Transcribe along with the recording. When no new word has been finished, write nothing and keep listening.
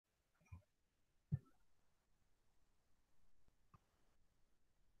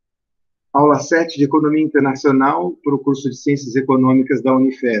Aula 7 de Economia Internacional para o curso de Ciências Econômicas da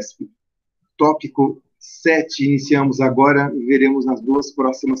Unifesp. Tópico 7 iniciamos agora e veremos nas 2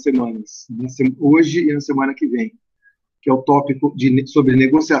 próximas semanas, hoje e na semana que vem, que é o tópico sobre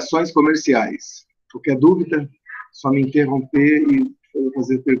negociações comerciais. Qualquer dúvida, só me interromper e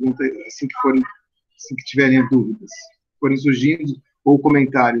fazer pergunta assim que tiverem dúvidas, forem surgindo, ou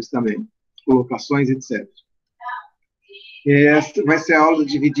comentários também, colocações, etc. Esta vai ser a aula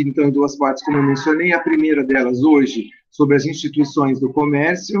dividida, então, em 2 partes, como eu mencionei. A primeira delas, hoje, sobre as instituições do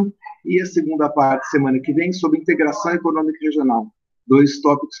comércio, e a segunda parte, semana que vem, sobre integração econômica regional. 2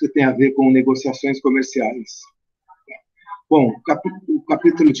 tópicos que têm a ver com negociações comerciais. Bom, o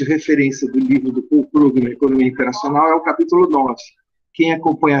capítulo de referência do livro do Paul Krugman, Economia Internacional, é o capítulo 9. Quem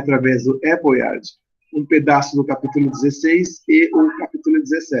acompanha através do Appleyard, um pedaço do capítulo 16 e o capítulo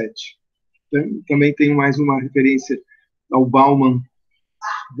 17. Também tem mais uma referência ao Bauman,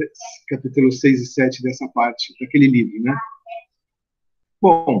 capítulo 6 e 7 dessa parte, daquele livro, né?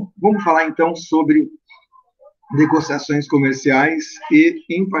 Bom, vamos falar então sobre negociações comerciais e,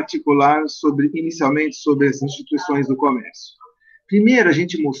 em particular, inicialmente, sobre as instituições do comércio. Primeiro, a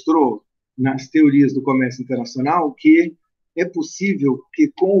gente mostrou, nas teorias do comércio internacional, que é possível que,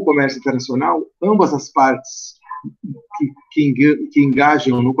 com o comércio internacional, ambas as partes que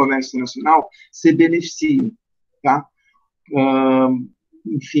engajam no comércio internacional se beneficiem, tá?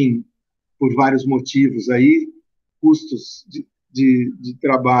 Enfim, por vários motivos aí, custos de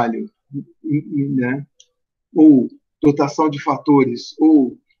trabalho, né? Ou dotação de fatores,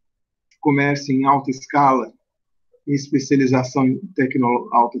 ou comércio em alta escala, e especialização em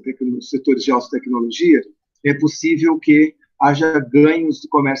setores de alta tecnologia, é possível que haja ganhos do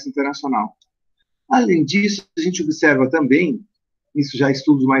comércio internacional. Além disso, a gente observa também, isso já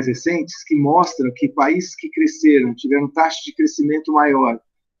estudos mais recentes, que mostram que países que cresceram, tiveram taxa de crescimento maior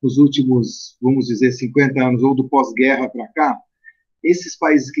nos últimos, vamos dizer, 50 anos, ou do pós-guerra para cá, esses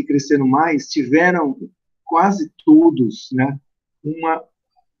países que cresceram mais tiveram quase todos, né,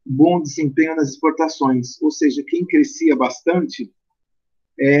 bom desempenho nas exportações, ou seja, quem crescia bastante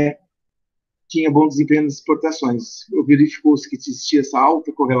tinha bom desempenho nas exportações. Verificou-se que existia essa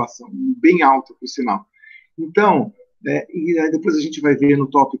alta correlação, bem alta, por sinal. Então, e aí depois a gente vai ver no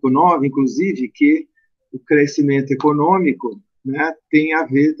tópico 9, inclusive, que o crescimento econômico, né, tem a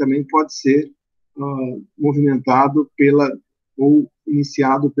ver, também pode ser movimentado ou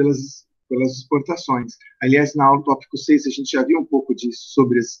iniciado pelas exportações. Aliás, na aula do tópico 6, a gente já viu um pouco disso,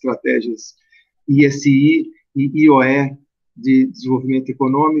 sobre as estratégias ISI e IOE de desenvolvimento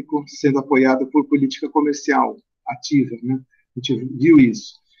econômico, sendo apoiada por política comercial ativa, né? A gente viu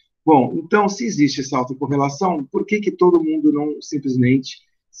isso. Bom, então, se existe essa alta correlação, por que todo mundo não simplesmente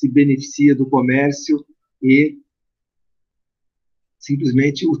se beneficia do comércio e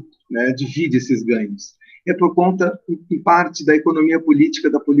simplesmente divide esses ganhos? É por conta, em parte, da economia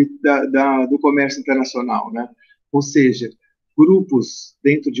política do comércio internacional, né? Ou seja, grupos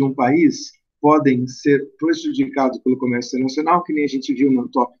dentro de um país podem ser prejudicados pelo comércio internacional, que nem a gente viu no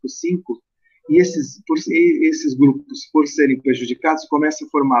tópico 5, e esses grupos, por serem prejudicados, começam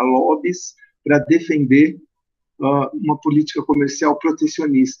a formar lobbies para defender uma política comercial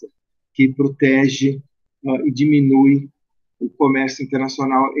protecionista, que protege e diminui o comércio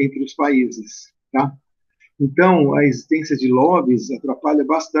internacional entre os países, tá? Então, a existência de lobbies atrapalha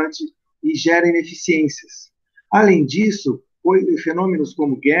bastante e gera ineficiências. Além disso, fenômenos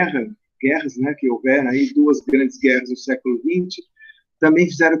como guerras, né, que houveram aí 2 grandes guerras no século XX, também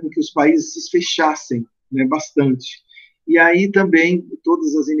fizeram com que os países se fechassem, né, bastante. E aí também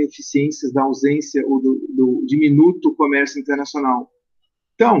todas as ineficiências da ausência ou do diminuto comércio internacional.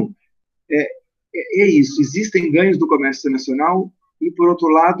 Então, é isso. Existem ganhos do comércio internacional e, por outro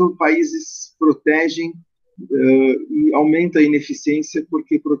lado, países protegem e aumenta a ineficiência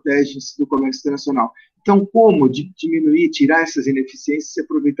porque protegem-se do comércio internacional. Então, como diminuir, tirar essas ineficiências e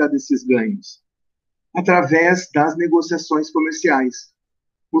aproveitar desses ganhos? Através das negociações comerciais.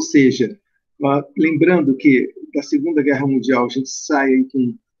 Ou seja, lembrando que da Segunda Guerra Mundial a gente sai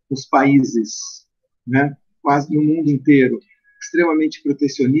com os países, né, quase no mundo inteiro, extremamente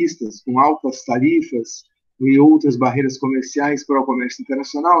protecionistas, com altas tarifas e outras barreiras comerciais para o comércio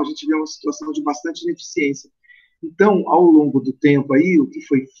internacional, a gente vê uma situação de bastante ineficiência. Então, ao longo do tempo aí, o que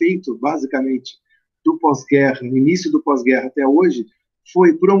foi feito, basicamente, do pós-guerra, no início do pós-guerra até hoje,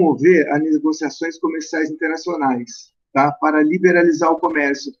 foi promover as negociações comerciais internacionais, tá? Para liberalizar o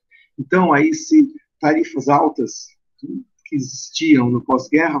comércio. Então, aí, se tarifas altas que existiam no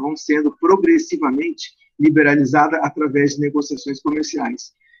pós-guerra vão sendo progressivamente liberalizadas através de negociações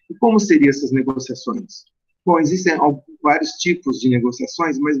comerciais. E como seriam essas negociações? Bom, existem vários tipos de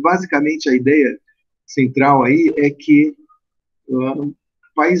negociações, mas basicamente a ideia central aí é que uh,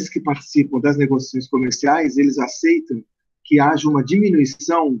 países que participam das negociações comerciais, eles aceitam que haja uma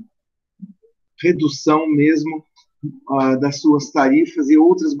diminuição, redução mesmo das suas tarifas e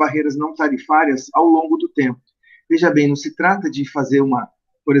outras barreiras não tarifárias ao longo do tempo. Veja bem, não se trata de fazer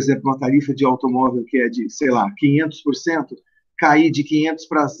por exemplo, uma tarifa de automóvel que é de, sei lá, 500%, cair de 500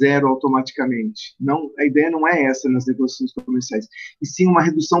 para zero automaticamente. Não, a ideia não é essa nas negociações comerciais, e sim uma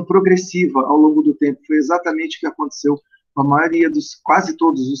redução progressiva ao longo do tempo. Foi exatamente o que aconteceu com a maioria quase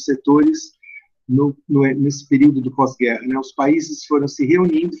todos os setores nesse período do pós-guerra. Né? Os países foram se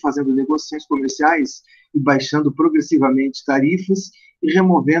reunindo, fazendo negociações comerciais e baixando progressivamente tarifas e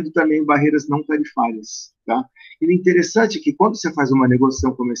removendo também barreiras não tarifárias. Tá? E o interessante é que quando você faz uma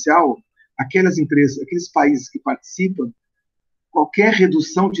negociação comercial, aquelas empresas, aqueles países que participam, qualquer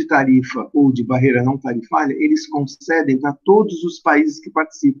redução de tarifa ou de barreira não tarifária, eles concedem para todos os países que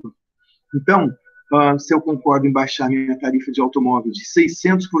participam. Então, se eu concordo em baixar minha tarifa de automóvel de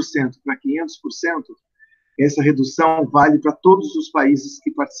 600% para 500%, essa redução vale para todos os países que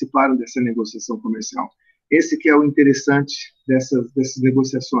participaram dessa negociação comercial. Esse que é o interessante dessas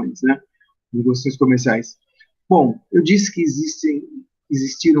negociações, né? Negociações comerciais. Bom, eu disse que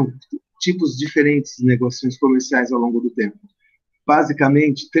existiram tipos diferentes de negociações comerciais ao longo do tempo.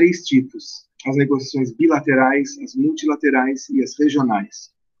 Basicamente, 3 tipos: as negociações bilaterais, as multilaterais e as regionais.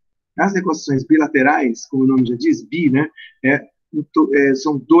 As negociações bilaterais, como o nome já diz, né,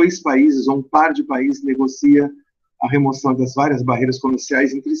 são 2 países ou um par de países negocia a remoção das várias barreiras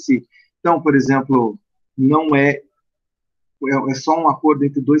comerciais entre si. Então, por exemplo, não é só um acordo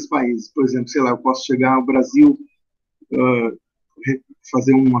entre 2 países. Por exemplo, sei lá, eu posso chegar ao Brasil,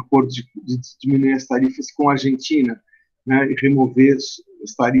 fazer um acordo de diminuir as tarifas com a Argentina, né, e remover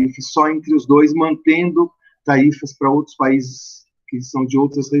as tarifas só entre os dois, mantendo tarifas para outros países que são de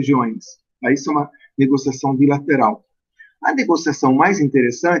outras regiões. Isso é uma negociação bilateral. A negociação mais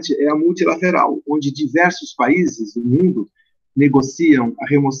interessante é a multilateral, onde diversos países do mundo negociam a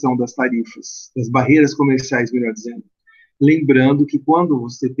remoção das tarifas, das barreiras comerciais, melhor dizendo. Lembrando que quando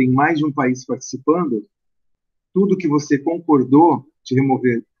você tem mais de um país participando, tudo que você concordou de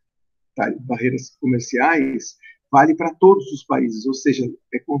remover barreiras comerciais vale para todos os países, ou seja,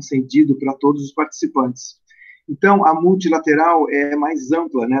 é concedido para todos os participantes. Então, a multilateral é mais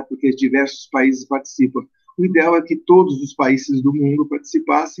ampla, né, porque diversos países participam. O ideal é que todos os países do mundo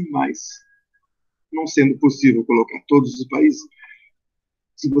participassem, mas não sendo possível colocar todos os países,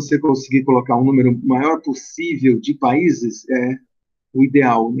 se você conseguir colocar um número maior possível de países, é o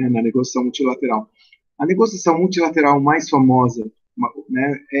ideal, né, na negociação multilateral. A negociação multilateral mais famosa,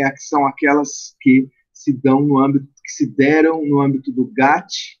 né, são aquelas que se deram no âmbito do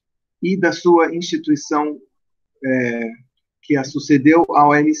GATT e da sua instituição que a sucedeu à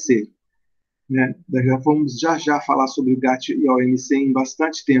OMC. Né? Já vamos já falar sobre o GATT e a OMC em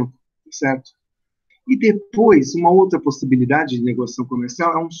bastante tempo, certo? E depois, uma outra possibilidade de negociação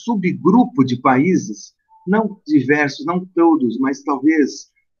comercial é um subgrupo de países, não diversos, não todos, mas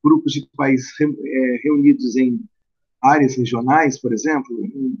talvez grupos de países reunidos em áreas regionais, por exemplo,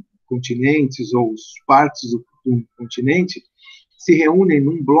 em continentes ou partes do continente, se reúnem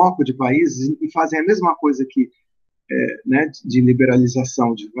num bloco de países e fazem a mesma coisa que né, de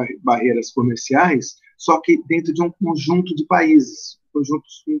liberalização de barreiras comerciais, só que dentro de um conjunto de países,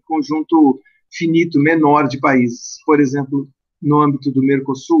 um conjunto finito, menor de países. Por exemplo, no âmbito do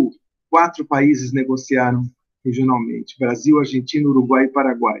Mercosul, 4 países negociaram regionalmente: Brasil, Argentina, Uruguai e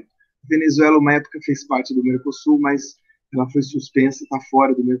Paraguai. A Venezuela, uma época, fez parte do Mercosul, mas ela foi suspensa, está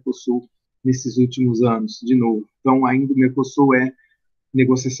fora do Mercosul nesses últimos anos, de novo. Então, ainda o Mercosul é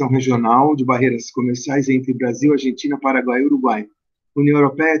negociação regional de barreiras comerciais entre Brasil, Argentina, Paraguai e Uruguai. A União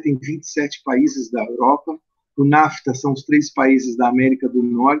Europeia tem 27 países da Europa. O NAFTA são os 3 países da América do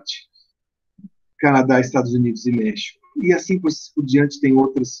Norte: Canadá, Estados Unidos e México. E assim por diante tem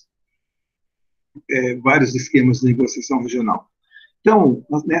vários esquemas de negociação regional. Então,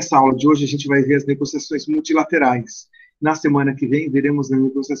 nessa aula de hoje, a gente vai ver as negociações multilaterais. Na semana que vem, veremos as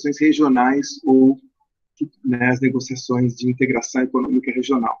negociações regionais ou né, as negociações de integração econômica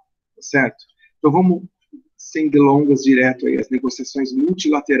regional, tá certo? Então, vamos, sem delongas, direto aí, as negociações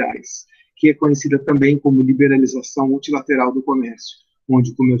multilaterais, que é conhecida também como liberalização multilateral do comércio,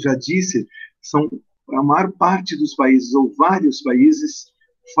 onde, como eu já disse, a maior parte dos países, ou vários países,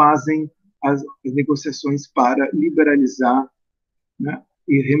 fazem as negociações para liberalizar, né,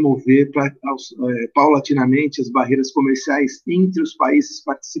 e remover paulatinamente as barreiras comerciais entre os países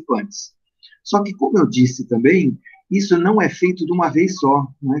participantes. Só que, como eu disse também, isso não é feito de uma vez só,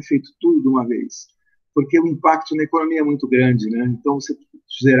 não é feito tudo de uma vez. porque o impacto na economia é muito grande, né? Então, você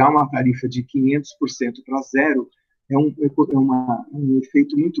zerar uma tarifa de 500% para zero um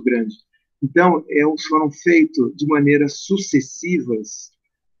efeito muito grande. Então, foram feitos de maneiras sucessivas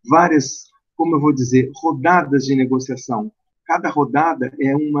várias, como eu vou dizer, rodadas de negociação. Cada rodada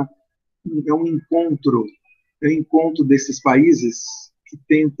é um encontro desses países que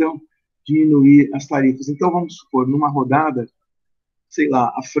tentam diminuir as tarifas. Então, vamos supor, numa rodada, sei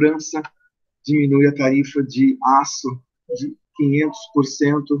lá, a França diminui a tarifa de aço de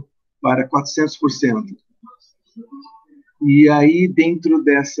 500% para 400%. E aí, dentro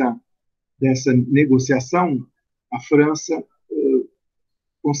dessa negociação, a França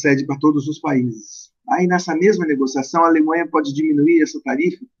concede para todos os países. Aí, nessa mesma negociação, a Alemanha pode diminuir essa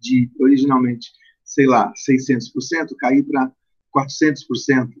tarifa de, originalmente, sei lá, 600%, cair para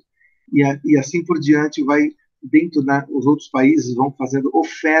 400%. E assim por diante, os outros países vão fazendo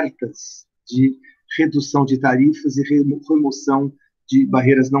ofertas de redução de tarifas e remoção de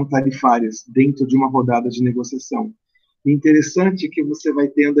barreiras não tarifárias dentro de uma rodada de negociação. E interessante que você vai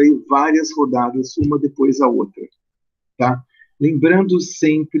tendo aí várias rodadas, uma depois da outra, tá? Lembrando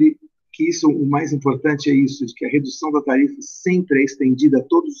sempre que o mais importante é isso, de que a redução da tarifa sempre é estendida a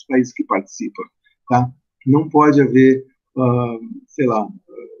todos os países que participam, tá? Não pode haver, sei lá,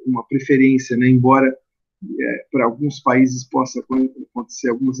 uma preferência, né? Embora para alguns países possa acontecer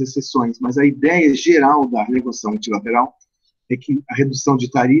algumas exceções, mas a ideia geral da negociação multilateral é que a redução de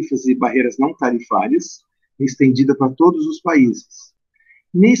tarifas e barreiras não tarifárias é estendida para todos os países.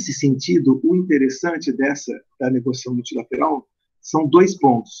 Nesse sentido, o interessante da negociação multilateral são dois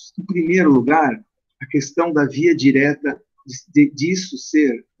pontos. Em primeiro lugar, a questão da via direta, disso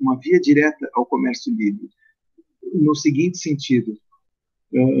ser uma via direta ao comércio livre. No seguinte sentido,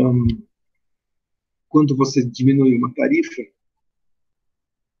 quando você diminui uma tarifa,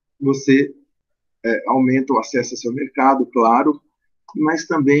 você aumenta o acesso ao seu mercado, claro, mas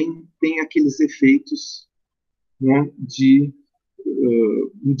também tem aqueles efeitos, né, de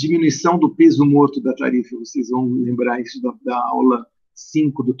diminuição do peso morto da tarifa. Vocês vão lembrar isso da aula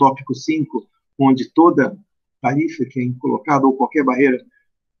 5, do tópico 5, onde toda tarifa que é colocada, ou qualquer barreira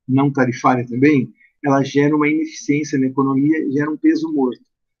não tarifária também, ela gera uma ineficiência na economia, gera um peso morto.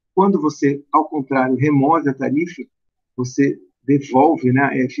 Quando você, ao contrário, remove a tarifa, você devolve, né,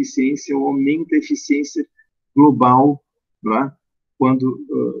 a eficiência, ou aumenta a eficiência global, né?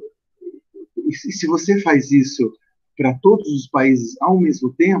 E se você faz isso para todos os países ao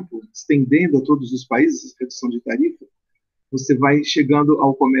mesmo tempo, estendendo a todos os países a redução de tarifa, você vai chegando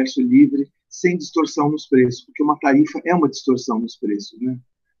ao comércio livre sem distorção nos preços, porque uma tarifa é uma distorção nos preços, né?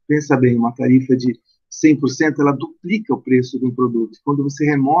 Pensa bem, uma tarifa de 100%, ela duplica o preço de um produto. Quando você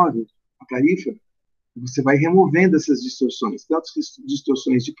remove a tarifa, você vai removendo essas distorções, tanto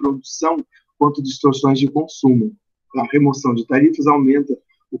distorções de produção quanto distorções de consumo. A remoção de tarifas aumenta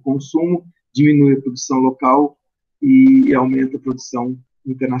o consumo, diminui a produção local e aumenta a produção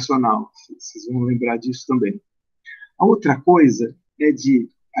internacional. Vocês vão lembrar disso também. A outra coisa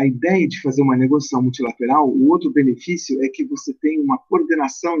a ideia de fazer uma negociação multilateral, o outro benefício é que você tem uma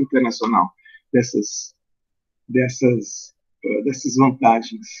coordenação internacional dessas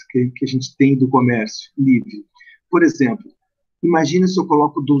vantagens que a gente tem do comércio livre. Por exemplo, imagina se eu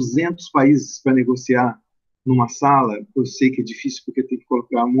coloco 200 países para negociar numa sala. Eu sei que é difícil porque tem que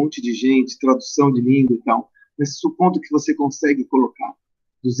colocar um monte de gente, tradução de língua e tal, mas supondo que você consegue colocar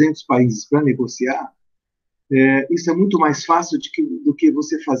 200 países para negociar, isso é muito mais fácil do que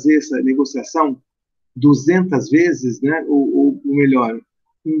você fazer essa negociação 200 vezes, né? Ou melhor,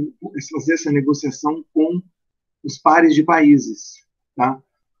 fazer essa negociação com os pares de países, tá?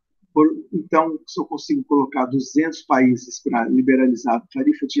 Então, se eu consigo colocar 200 países para liberalizar a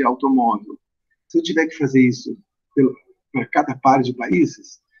tarifa de automóvel, se eu tiver que fazer isso para cada par de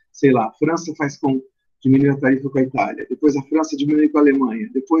países, sei lá, a França diminui a tarifa com a Itália, depois a França diminui com a Alemanha,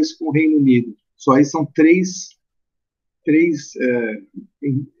 depois com o Reino Unido. Só aí são três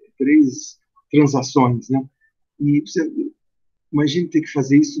transações, né? E você imagine ter que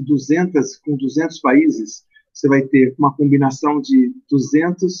fazer isso com 200 países, você vai ter uma combinação de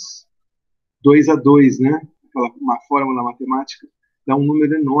 200, 2 a 2, né? Uma fórmula matemática, dá um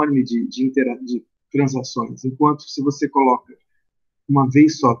número enorme de transações. Enquanto se você coloca uma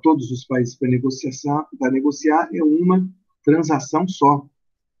vez só todos os países para negociar, é uma transação só,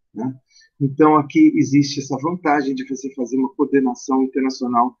 né? Então, aqui existe essa vantagem de você fazer uma coordenação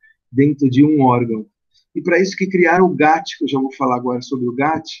internacional dentro de um órgão. E para isso que criaram o GATT, que eu já vou falar agora sobre o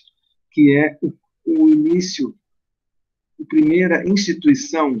GATT, que é o início, a primeira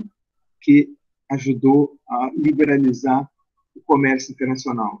instituição que ajudou a liberalizar o comércio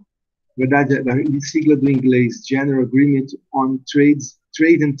internacional. Na verdade, a sigla do inglês, General Agreement on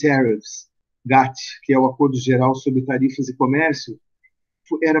Trade and Tariffs, GATT, que é o Acordo Geral sobre Tarifas e Comércio,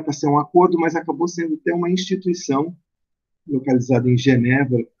 era para ser um acordo, mas acabou sendo até uma instituição localizada em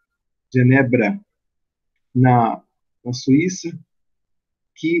Genebra, na Suíça,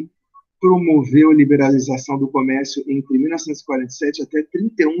 que promoveu a liberalização do comércio entre 1947 até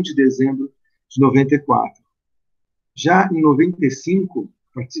 31 de dezembro de 94. Já em 95,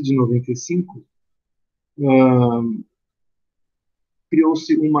 a partir de 95,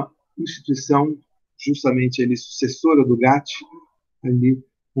 criou-se uma instituição, justamente ali, sucessora do GATT, ali,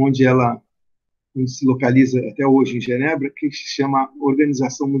 onde ela se localiza até hoje em Genebra, que se chama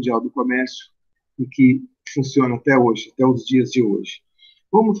Organização Mundial do Comércio, e que funciona até hoje, até os dias de hoje.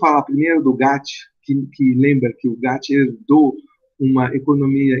 Vamos falar primeiro do GATT, que lembra que o GATT herdou uma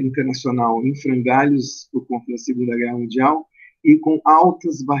economia internacional em frangalhos por conta da Segunda Guerra Mundial e com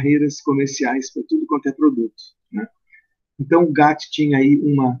altas barreiras comerciais para tudo quanto é produto, né? Então, o GATT tinha aí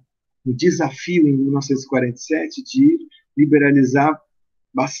um desafio em 1947 de liberalizar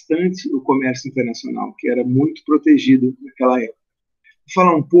bastante o comércio internacional, que era muito protegido naquela época. Vou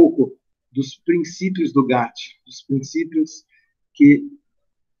falar um pouco dos princípios do GATT, dos princípios que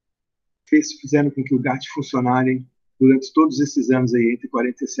fizeram com que o GATT funcionasse durante todos esses anos aí, entre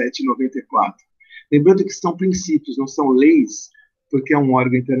 47 e 94. Lembrando que são princípios, não são leis, porque é um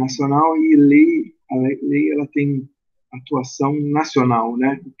órgão internacional e a lei ela tem atuação nacional,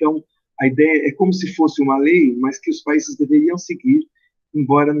 né? Então, a ideia é como se fosse uma lei, mas que os países deveriam seguir,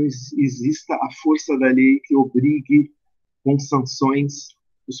 embora não exista a força da lei que obrigue com sanções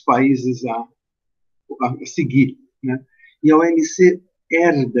os países a seguir, né? E a OMC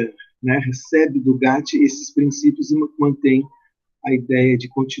herda, né, recebe do GATT esses princípios e mantém a ideia de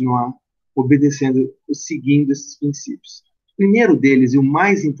continuar obedecendo, seguindo esses princípios. O primeiro deles, e o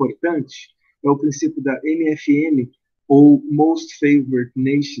mais importante, é o princípio da MFN, ou Most Favored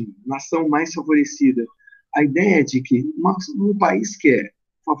Nation, nação mais favorecida. A ideia é de que um país que é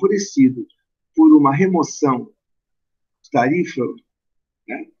favorecido por uma remoção de tarifa,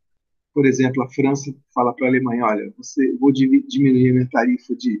 né? Por exemplo, a França fala para a Alemanha, olha, vou diminuir a minha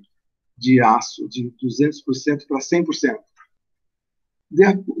tarifa de aço de 200% para 100%.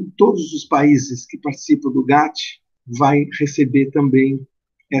 Todos os países que participam do GATT vai receber também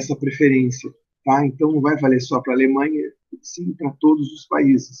essa preferência, tá? Então, não vai valer só para a Alemanha, sim para todos os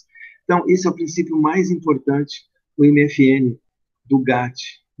países. Então, esse é o princípio mais importante do MFN, do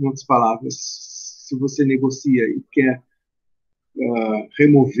GATT. Em outras palavras, se você negocia e quer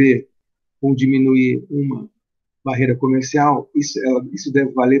remover ou diminuir uma barreira comercial, isso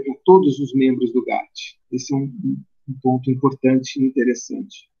deve valer para todos os membros do GATT. Esse é um ponto importante e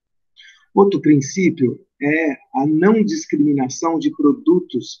interessante. Outro princípio é a não discriminação de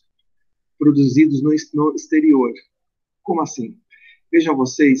produtos produzidos no exterior. Como assim? Vejam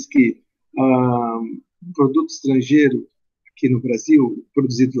vocês que um produto estrangeiro aqui no Brasil,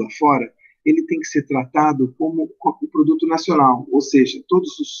 produzido lá fora, ele tem que ser tratado como o produto nacional, ou seja,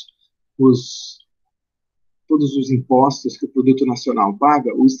 todos os impostos que o produto nacional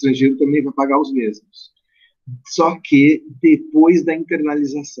paga, o estrangeiro também vai pagar os mesmos. Só que depois da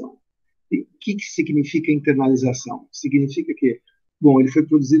internalização. O que significa internalização? Significa que, bom, ele foi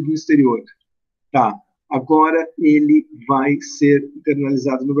produzido no exterior. Tá, agora ele vai ser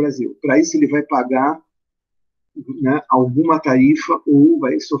internalizado no Brasil. Para isso ele vai pagar, né, alguma tarifa ou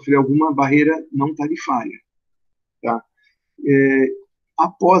vai sofrer alguma barreira não tarifária. Tá?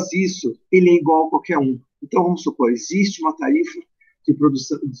 Após isso, ele é igual a qualquer um. Então, vamos supor, existe uma tarifa de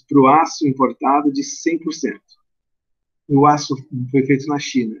produção para o aço importado de 100%. O aço foi feito na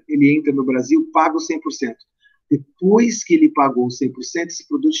China. Ele entra no Brasil, paga o 100%. Depois que ele pagou 100%, esse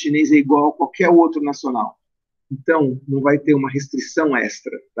produto chinês é igual a qualquer outro nacional. Então, não vai ter uma restrição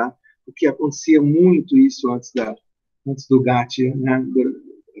extra, tá? Porque acontecia muito isso antes do GATT, né?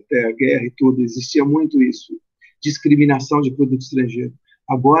 Até a guerra e tudo, existia muito isso. Discriminação de produto estrangeiro.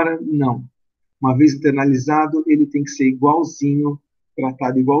 Agora, não. Uma vez internalizado, ele tem que ser igualzinho,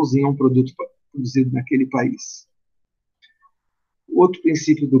 tratado igualzinho a um produto produzido naquele país. Outro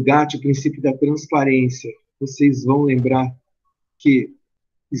princípio do GATT é o princípio da transparência. Vocês vão lembrar que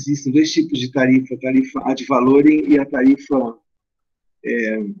existem dois tipos de tarifa, a tarifa ad valorem e a tarifa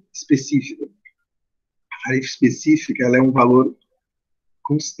específica. A tarifa específica ela é um valor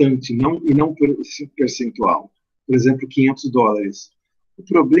constante, e não percentual. Por exemplo, $500. O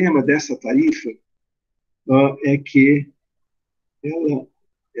problema dessa tarifa é que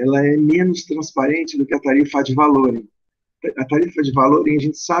ela é menos transparente do que a tarifa ad valorem. A tarifa de valorem, a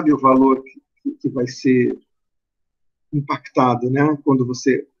gente sabe o valor que vai ser impactado, né? Quando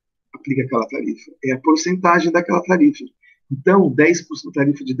você aplica aquela tarifa? É a porcentagem daquela tarifa. Então, 10%,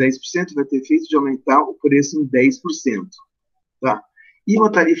 tarifa de 10% vai ter efeito de aumentar o preço em 10%. Tá? E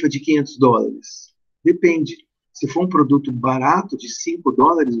uma tarifa de $500? Depende. Se for um produto barato, de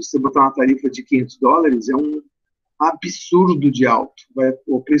 $5, você botar uma tarifa de $500 é um absurdo de alto.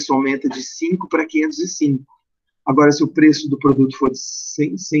 O preço aumenta de 5 para 505. Agora, se o preço do produto for de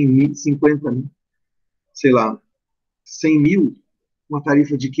 100 mil, 50 mil, sei lá, 100 mil, uma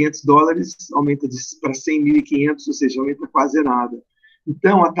tarifa de $500 aumenta para 100.500, ou seja, aumenta quase nada.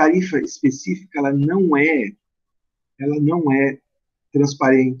 Então, a tarifa específica, ela não é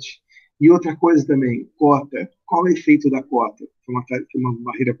transparente. E outra coisa também, cota. Qual é o efeito da cota? Uma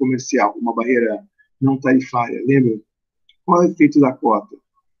barreira comercial, uma barreira não tarifária, lembra? Qual é o efeito da cota?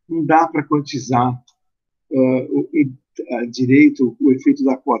 Não dá para quantizar direito o efeito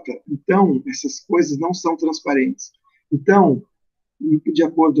da cota. Então, essas coisas não são transparentes. Então, de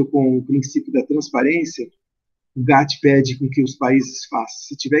acordo com o princípio da transparência, o GATT pede com que os países façam,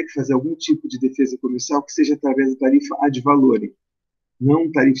 se tiver que fazer algum tipo de defesa comercial, que seja através da tarifa ad valorem,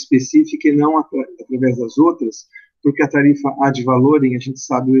 não tarifa específica e não através das outras, porque a tarifa ad valorem, a gente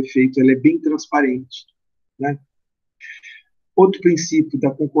sabe o efeito, ela é bem transparente. Né? Outro princípio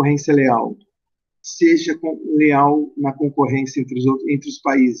da concorrência leal, seja leal na concorrência entre os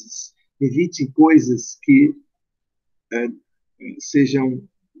países. Evite coisas que sejam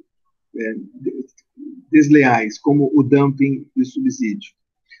desleais, como o dumping e o subsídio.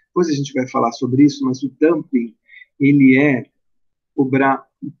 Depois a gente vai falar sobre isso, mas o dumping, ele é cobrar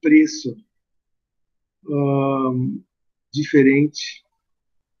um preço diferente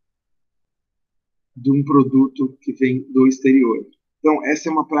de um produto que vem do exterior. Então, essa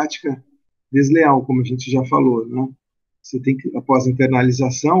é uma prática desleal, como a gente já falou, né? Você tem que, após a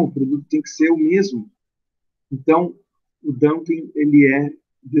internalização, o produto tem que ser o mesmo. Então, o dumping, ele é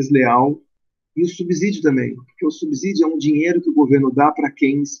desleal. E o subsídio também, porque o subsídio é um dinheiro que o governo dá para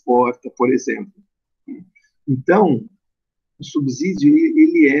quem exporta, por exemplo. Então, o subsídio,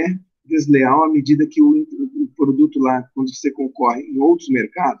 ele é desleal à medida que o produto lá, quando você concorre em outros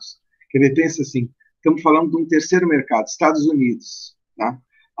mercados, quer ver, pensa assim, estamos falando de um terceiro mercado, Estados Unidos, tá?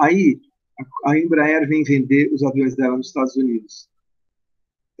 Aí, a Embraer vem vender os aviões dela nos Estados Unidos,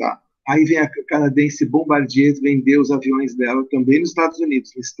 tá? Aí vem a canadense Bombardier vender os aviões dela também nos Estados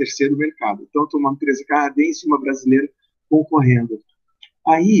Unidos, nesse terceiro mercado. Então, tem uma empresa canadense e uma brasileira concorrendo.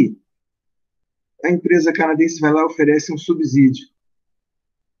 Aí, a empresa canadense vai lá e oferece um subsídio.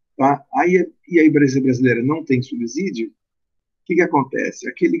 Tá? E a empresa brasileira não tem subsídio, o que acontece?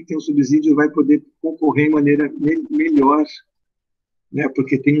 Aquele que tem o subsídio vai poder concorrer de maneira melhor, né?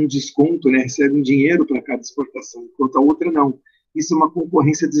 Porque tem um desconto, né? Recebe um dinheiro para cada exportação, enquanto a outra não. Isso é uma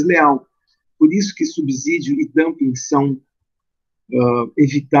concorrência desleal. Por isso que subsídio e dumping são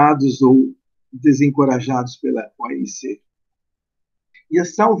evitados ou desencorajados pela OMC. E a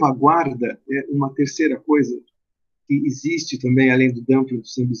salvaguarda é uma terceira coisa que existe também, além do dumping e do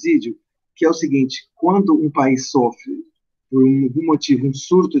subsídio, que é o seguinte: quando um país sofre, por algum motivo, um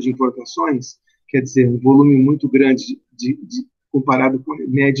surto de importações, quer dizer, um volume muito grande comparado com a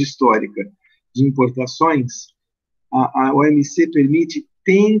média histórica de importações, a OMC permite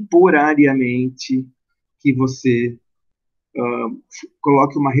temporariamente que você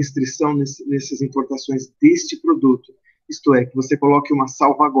coloque uma restrição nessas importações deste produto, isto é, que você coloque uma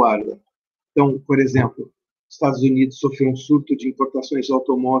salvaguarda. Então, por exemplo, os Estados Unidos sofreu um surto de importações de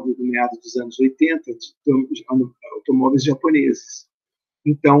automóveis no meados dos anos 80, de automóveis japoneses.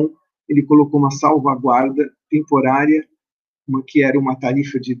 Então, ele colocou uma salvaguarda temporária, que era uma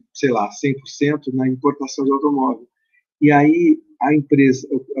tarifa de, sei lá, 100% na importação de automóvel. E aí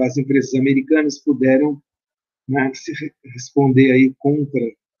as empresas americanas puderam, né, se responder aí contra,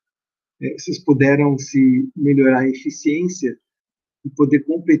 vocês puderam se melhorar a eficiência e poder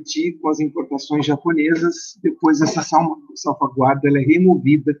competir com as importações japonesas. Depois essa salvaguarda ela é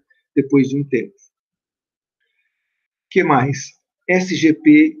removida depois de um tempo. O que mais?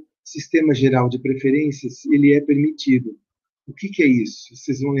 SGP, Sistema Geral de Preferências, ele é permitido. O que é isso?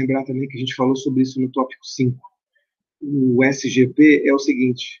 Vocês vão lembrar também que a gente falou sobre isso no tópico 5. O SGP é o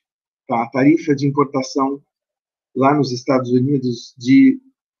seguinte, tá? A tarifa de importação lá nos Estados Unidos de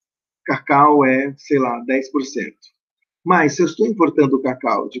cacau é, sei lá, 10%. Mas, se eu estou importando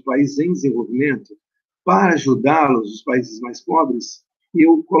cacau de países em desenvolvimento, para ajudá-los, os países mais pobres,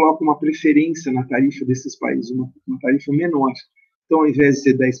 eu coloco uma preferência na tarifa desses países, uma tarifa menor. Então, ao invés de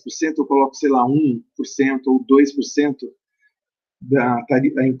ser 10%, eu coloco, sei lá, 1% ou 2%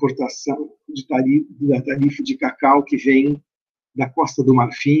 da importação da tarifa de cacau que vem da Costa do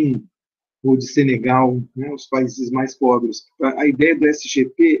Marfim, ou de Senegal, né, os países mais pobres. A ideia do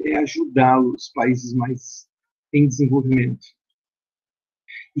SGP é ajudar os países mais em desenvolvimento.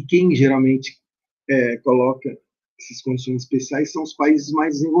 E quem geralmente coloca essas condições especiais são os países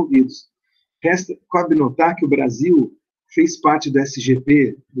mais desenvolvidos. Cabe notar que o Brasil fez parte do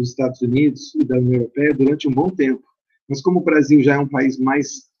SGP dos Estados Unidos e da União Europeia durante um bom tempo. Mas como o Brasil já é um país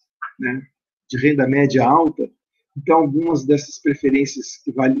mais, né, de renda média alta, então algumas dessas preferências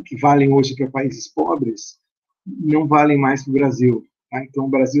que valem hoje para países pobres não valem mais para o Brasil. Tá? Então o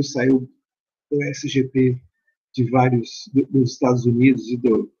Brasil saiu do SGP de vários dos Estados Unidos e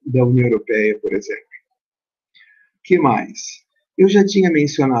da União Europeia, por exemplo. O que mais? Eu já tinha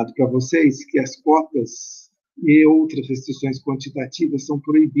mencionado para vocês que as cotas e outras restrições quantitativas são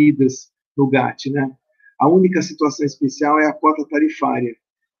proibidas no GATT, né? A única situação especial é a cota tarifária,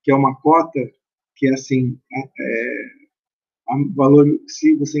 que é uma cota que, assim, valor,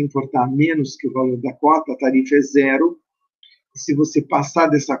 se você importar menos que o valor da cota, a tarifa é zero. E se você passar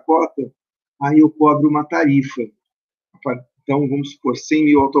dessa cota, aí eu cobro uma tarifa. Então, vamos supor, 100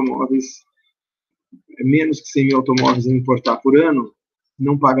 mil automóveis, menos que 100 mil automóveis a importar por ano,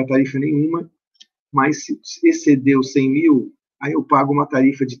 não paga tarifa nenhuma, mas se exceder os 100 mil, aí eu pago uma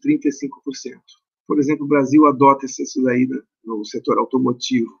tarifa de 35%. Por exemplo, o Brasil adota isso daí no setor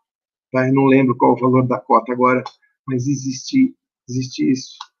automotivo. Tá? Eu não lembro qual o valor da cota agora, mas existe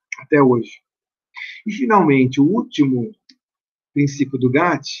isso até hoje. E, finalmente, o último princípio do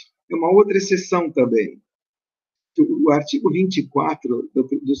GATT é uma outra exceção também. O artigo 24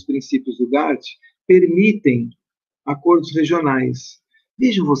 dos princípios do GATT permitem acordos regionais.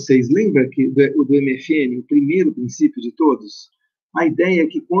 Vejam vocês, lembra que do MFN, o primeiro princípio de todos? A ideia é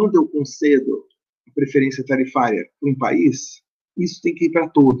que quando eu concedo a preferência tarifária para um país, isso tem que ir para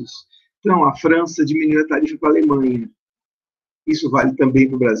todos. Então, a França diminuiu a tarifa para a Alemanha. Isso vale também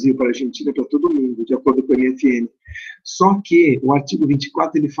para o Brasil, para a Argentina, para todo mundo, de acordo com o MFN. Só que o artigo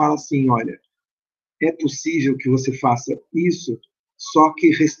 24 ele fala assim, olha, é possível que você faça isso, só que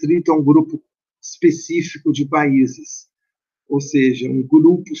restrito a um grupo específico de países, ou seja, um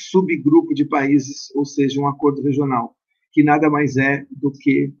grupo, subgrupo de países, ou seja, um acordo regional, que nada mais é do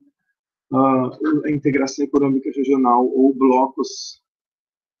que a integração econômica regional ou blocos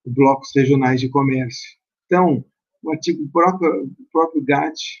regionais de comércio. Então, o próprio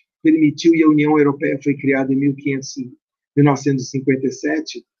GATT permitiu, e a União Europeia foi criada em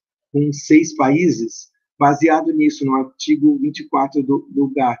 1957, com 6 países, baseado nisso, no artigo 24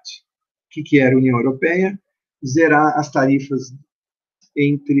 do GATT. O que era a União Europeia? Zerar as tarifas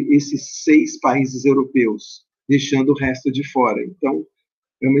entre esses 6 países europeus, deixando o resto de fora. Então,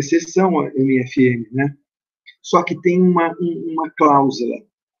 é uma exceção a MFN, né? Só que tem uma cláusula.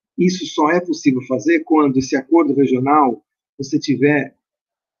 Isso só é possível fazer quando esse acordo regional, você tiver,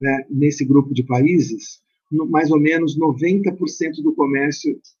 né, nesse grupo de países, mais ou menos 90% do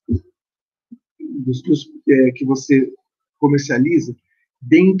comércio que você comercializa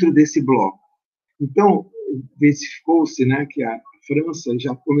dentro desse bloco. Então, verificou-se, né, que a França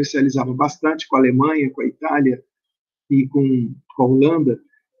já comercializava bastante com a Alemanha, com a Itália e com a Holanda,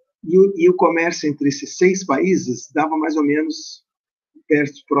 e o comércio entre esses 6 países dava mais ou menos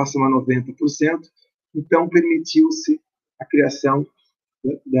próximo a 90%, então permitiu-se a criação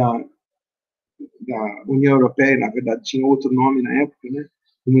da União Europeia, na verdade tinha outro nome na época, né?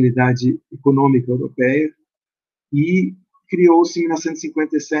 Comunidade Econômica Europeia, e criou-se em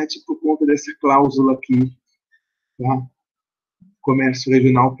 1957 por conta dessa cláusula aqui, tá? Comércio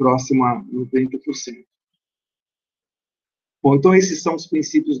regional próximo a 90%. Bom, então esses são os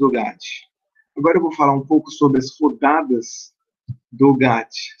princípios do GATT. Agora eu vou falar um pouco sobre as rodadas do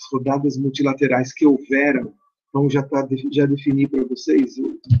GATT, as rodadas multilaterais que houveram. Então já defini para vocês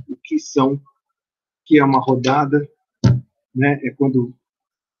o que são, que é uma rodada, né? É quando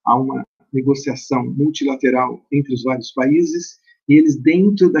há uma negociação multilateral entre os vários países e eles,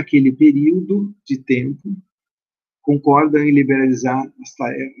 dentro daquele período de tempo, concordam em liberalizar as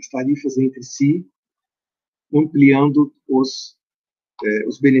tarifas entre si, ampliando os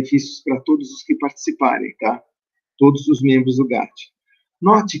benefícios para todos os que participarem, tá? Todos os membros do GATT.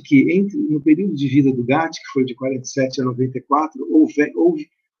 Note que no período de vida do GATT, que foi de 47 a 94, houve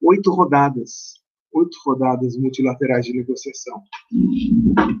 8 rodadas multilaterais de negociação.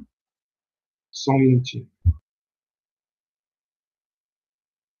 Só um minutinho.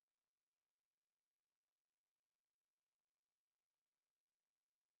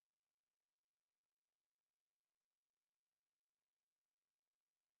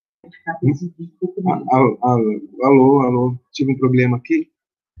 Alô, tive um problema aqui.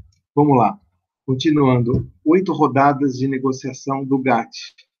 Vamos lá. Continuando. 8 rodadas de negociação do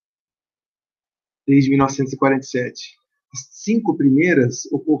GATT. desde 1947. As 5 primeiras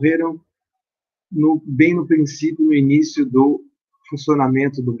ocorreram bem no princípio, no início do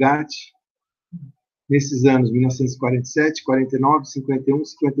funcionamento do GATT, nesses anos 1947, 49, 51,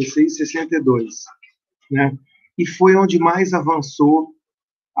 56 e 62. Né? E foi onde mais avançou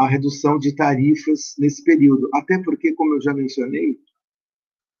a redução de tarifas nesse período, até porque, como eu já mencionei,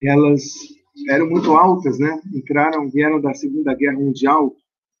 elas eram muito altas, né? Vieram da Segunda Guerra Mundial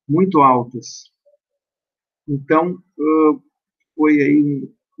muito altas. Então, foi aí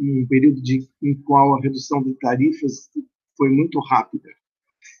um período em qual a redução de tarifas foi muito rápida.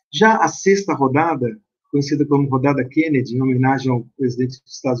 Já a 6ª rodada, conhecida como rodada Kennedy, em homenagem ao presidente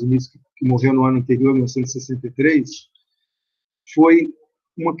dos Estados Unidos que morreu no ano anterior, 1963, foi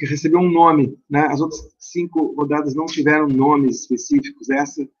uma que recebeu um nome, né? As outras 5 rodadas não tiveram nomes específicos.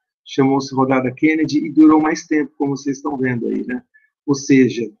 Essa chamou-se rodada Kennedy e durou mais tempo, como vocês estão vendo aí, né? Ou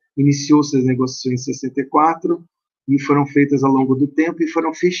seja, iniciou-se as negociações em 64 e foram feitas ao longo do tempo e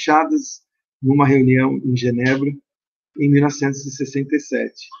foram fechadas numa reunião em Genebra em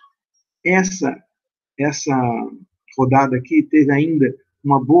 1967. Essa rodada aqui teve ainda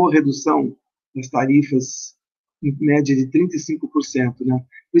uma boa redução das tarifas, em média de 35%, né?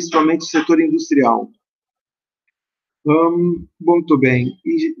 Principalmente o setor industrial. Muito bem.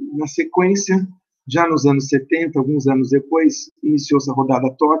 E, na sequência, já nos anos 70, alguns anos depois, iniciou-se a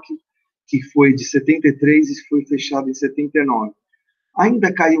rodada Tóquio, que foi de 73 e foi fechada em 79.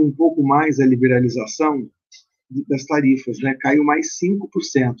 Ainda caiu um pouco mais a liberalização das tarifas, né? Caiu mais 5%.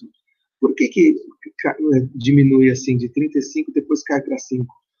 Por que diminui assim de 35 depois cai para 5?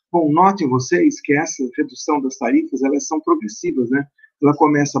 Bom, notem vocês que essa redução das tarifas, elas são progressivas, né? Ela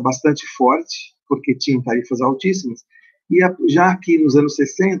começa bastante forte, porque tinham tarifas altíssimas, e já aqui nos anos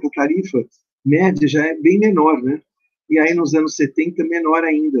 60, a tarifa média já é bem menor, né? E aí nos anos 70, menor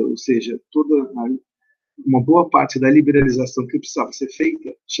ainda, ou seja, uma boa parte da liberalização que precisava ser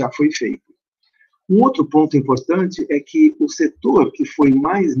feita já foi feita. Um outro ponto importante é que o setor que foi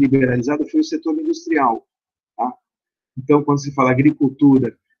mais liberalizado foi o setor industrial. Tá? Então, quando se fala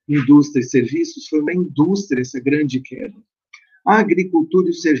agricultura, indústria e serviços, foi uma indústria essa grande queda. A agricultura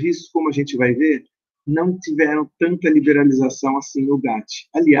e os serviços, como a gente vai ver, não tiveram tanta liberalização assim no GATT.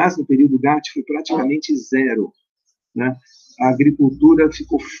 Aliás, no período GATT foi praticamente zero. Né? A agricultura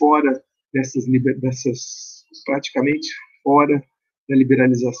ficou fora praticamente fora da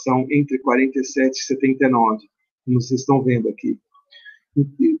liberalização entre 47 e 79, como vocês estão vendo aqui.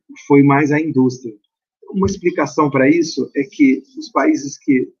 Foi mais a indústria. Uma explicação para isso é que os países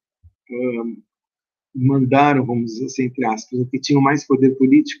que mandaram, vamos dizer assim, entre aspas, que tinham mais poder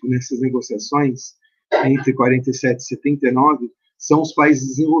político nessas negociações, entre 47 e 79, são os países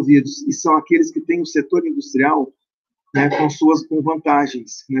desenvolvidos, e são aqueles que têm o setor industrial, né, com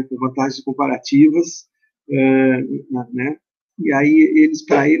vantagens, né, com vantagens comparativas, né, e aí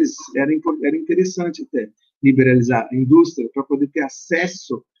para eles era interessante até liberalizar a indústria para poder ter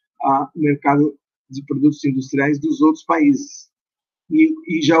acesso ao mercado de produtos industriais dos outros países.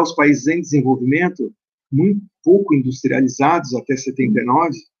 E já os países em desenvolvimento, muito pouco industrializados até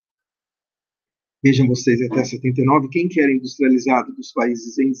 79, vejam vocês, até 79, quem que era industrializado dos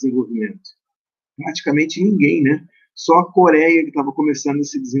países em desenvolvimento? Praticamente ninguém, né? Só a Coreia que estava começando a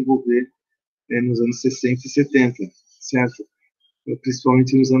se desenvolver nos anos 60 e 70, certo?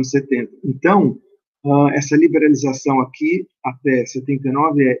 Principalmente nos anos 70. Então, essa liberalização aqui, até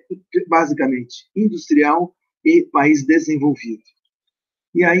 79, é basicamente industrial e país desenvolvido.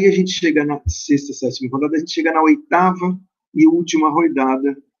 E aí a gente chega na 6ª, 7ª rodada, a gente chega na 8ª e última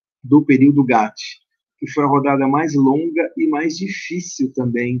rodada do período GATT, que foi a rodada mais longa e mais difícil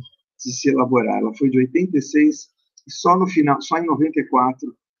também de se elaborar. Ela foi de 86 e só no final, só em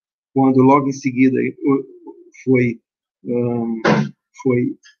 94, quando logo em seguida foi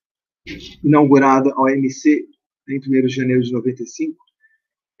inaugurada a OMC em 1º de janeiro de 95,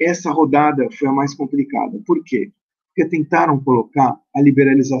 essa rodada foi a mais complicada. Por quê? Porque tentaram colocar a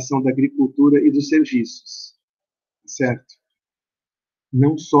liberalização da agricultura e dos serviços, certo?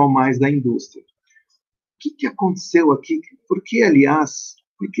 Não só mais da indústria. O que aconteceu aqui? Por que, aliás,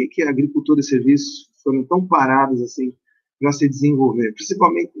 por que a agricultura e serviços foram tão parados assim para se desenvolver?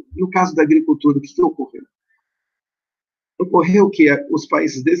 Principalmente no caso da agricultura, o que ocorreu? Ocorreu que os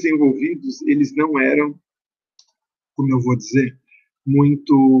países desenvolvidos, eles não eram, como eu vou dizer,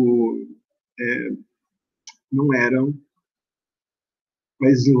 muito... não eram...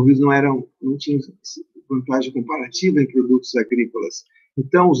 países desenvolvidos não tinham vantagem comparativa em produtos agrícolas.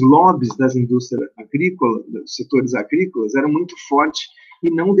 Então, os lobbies das indústrias agrícolas, dos setores agrícolas, eram muito fortes e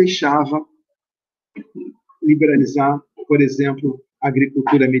não deixava liberalizar, por exemplo, a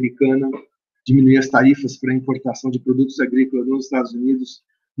agricultura americana diminuir as tarifas para a importação de produtos agrícolas nos Estados Unidos,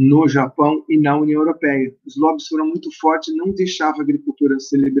 no Japão e na União Europeia. Os lobbies foram muito fortes, não deixavam a agricultura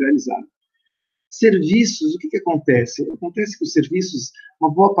ser liberalizada. Serviços, o que acontece? Acontece que os serviços, uma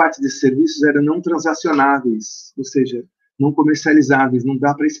boa parte desses serviços eram não transacionáveis, ou seja, não comercializáveis, não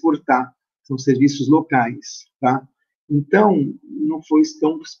dá para exportar, são serviços locais, tá? Então, não foi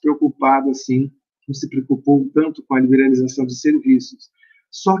tão preocupado assim, não se preocupou tanto com a liberalização de serviços.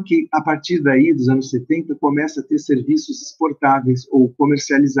 Só que, a partir daí, dos anos 70, começa a ter serviços exportáveis ou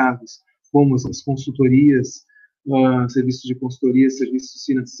comercializáveis, como as consultorias, serviços de consultoria, serviços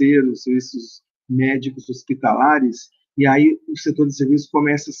financeiros, serviços médicos hospitalares, e aí o setor de serviços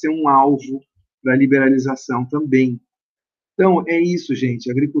começa a ser um alvo para a liberalização também. Então, é isso,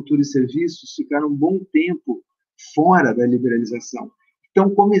 gente, agricultura e serviços ficaram um bom tempo fora da liberalização. Então,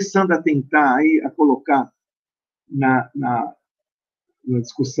 começando a tentar, aí, a colocar na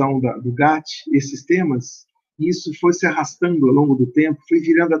discussão do GATT esses temas, isso foi se arrastando ao longo do tempo, foi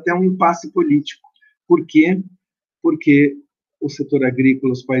virando até um impasse político. Por quê? Porque o setor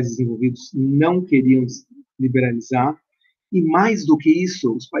agrícola, os países desenvolvidos não queriam liberalizar, e mais do que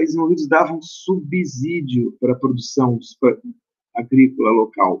isso, os países desenvolvidos davam subsídio para a produção agrícola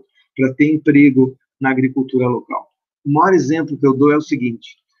local, para ter emprego na agricultura local. O maior exemplo que eu dou é o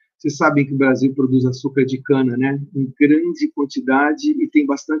seguinte: vocês sabem que o Brasil produz açúcar de cana, né, em grande quantidade e tem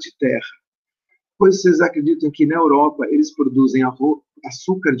bastante terra. Pois vocês acreditam que na Europa eles produzem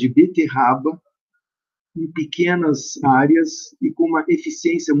açúcar de beterraba em pequenas áreas e com uma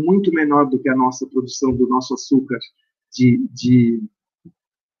eficiência muito menor do que a nossa produção do nosso açúcar de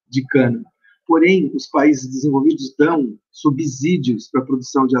cana. Porém, os países desenvolvidos dão subsídios para a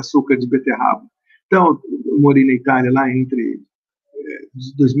produção de açúcar de beterraba. Então, eu morei na Itália lá entre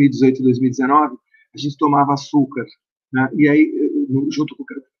 2018 e 2019, a gente tomava açúcar, né? E aí, junto com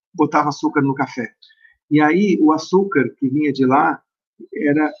botava açúcar no café. E aí, o açúcar que vinha de lá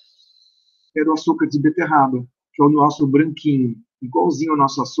era o açúcar de beterraba, que é o nosso branquinho, igualzinho ao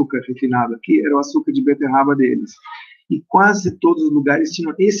nosso açúcar refinado aqui, era o açúcar de beterraba deles. E quase todos os lugares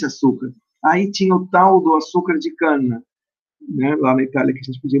tinham esse açúcar. Aí tinha o tal do açúcar de cana, né, lá na Itália, que a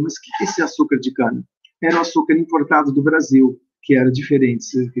gente pedia, mas o que é esse açúcar de cana? Era o açúcar importado do Brasil, que era diferente,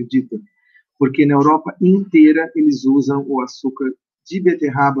 vocês acreditam? Porque na Europa inteira eles usam o açúcar de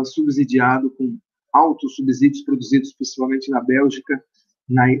beterraba subsidiado, com altos subsídios produzidos principalmente na Bélgica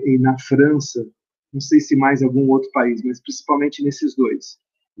e na França, não sei se mais algum outro país, mas principalmente nesses dois.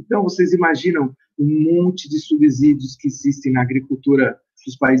 Então, vocês imaginam um monte de subsídios que existem na agricultura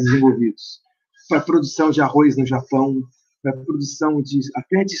dos países desenvolvidos, para a produção de arroz no Japão, para a produção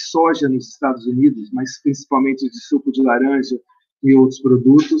até de soja nos Estados Unidos, mas principalmente de suco de laranja e outros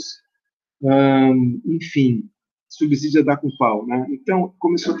produtos. Enfim, subsídio a dar com pau, né? Então,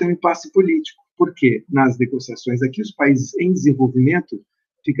 começou a ter um impasse político. Por quê? Nas negociações aqui, os países em desenvolvimento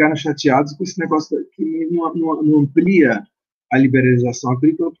ficaram chateados com esse negócio que não amplia a liberalização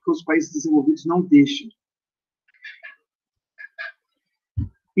agrícola, porque os países desenvolvidos não deixam.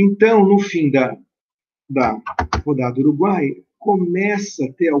 Então, no fim da rodada do Uruguai, começa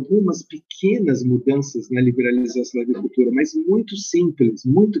a ter algumas pequenas mudanças na liberalização da agricultura, mas muito simples,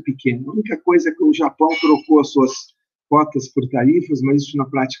 muito pequena. A única coisa é que o Japão trocou as suas cotas por tarifas, mas isso na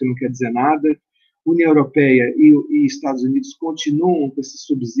prática não quer dizer nada. União Europeia e Estados Unidos continuam com esses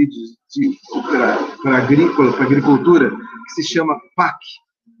subsídios para a agricultura, que se chama PAC,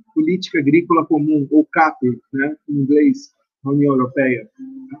 Política Agrícola Comum, ou CAP, né, em inglês, na União Europeia.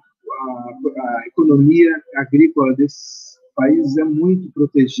 A economia agrícola desses países é muito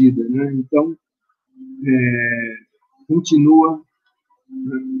protegida, né? Então, continua,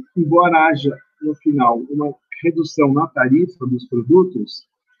 embora haja, no final, uma redução na tarifa dos produtos,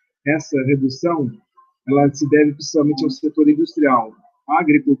 essa redução ela se deve principalmente ao setor industrial. A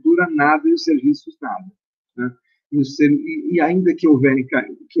agricultura, nada, e os serviços, nada, né? E ainda que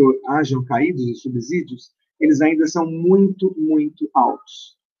hajam caídos os subsídios, eles ainda são muito, muito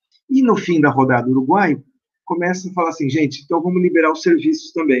altos. E no fim da rodada do Uruguai, começa a falar assim, gente, então vamos liberar os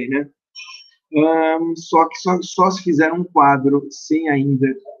serviços também, né? Só que só se fizeram um quadro sem ainda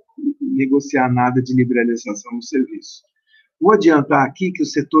negociar nada de liberalização no serviço. Vou adiantar aqui que o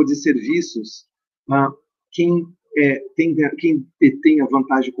setor de serviços, quem tem a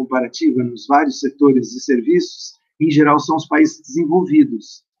vantagem comparativa nos vários setores de serviços, em geral, são os países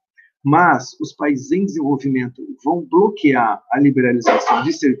desenvolvidos. Mas os países em desenvolvimento vão bloquear a liberalização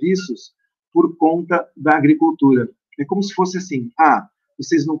de serviços por conta da agricultura. É como se fosse assim,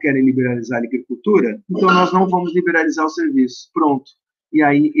 vocês não querem liberalizar a agricultura? Então nós não vamos liberalizar os serviços. Pronto. E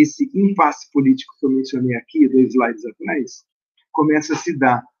aí esse impasse político que eu mencionei aqui, 2 slides atrás, começa a se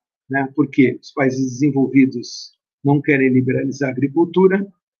dar, né? Porque os países desenvolvidos não querem liberalizar a agricultura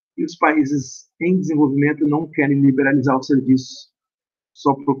e os países em desenvolvimento não querem liberalizar os serviços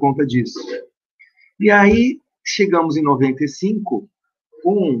só por conta disso. E aí chegamos em 95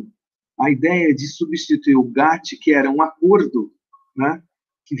 com a ideia de substituir o GATT, que era um acordo, né,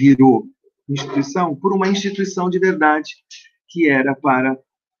 que virou instituição, por uma instituição de verdade, que era para,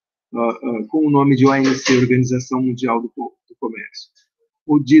 com o nome de OMC, Organização Mundial do Comércio.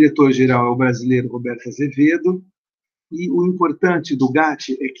 O diretor-geral é o brasileiro Roberto Azevedo, e o importante do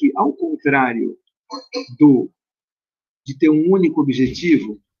GATT é que, ao contrário de ter um único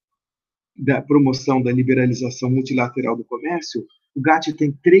objetivo, da promoção da liberalização multilateral do comércio, o GATT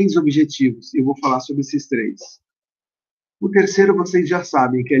tem 3 objetivos, e eu vou falar sobre esses 3. O terceiro, vocês já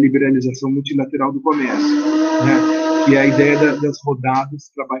sabem, que é a liberalização multilateral do comércio, né? Que é a ideia das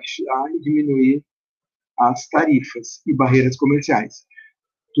rodadas para baixar e diminuir as tarifas e barreiras comerciais.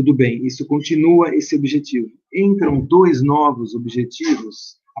 Tudo bem, isso continua esse objetivo. Entram 2 novos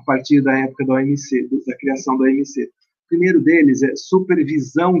objetivos a partir da época da OMC, da criação da OMC. O primeiro deles é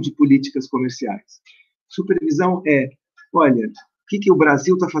supervisão de políticas comerciais. Supervisão é, olha, o que o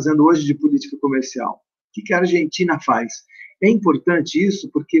Brasil está fazendo hoje de política comercial? O que a Argentina faz? É importante isso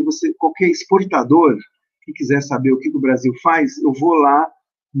porque qualquer exportador que quiser saber o que o Brasil faz, eu vou lá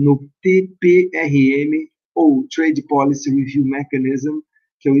no TPRM, ou Trade Policy Review Mechanism,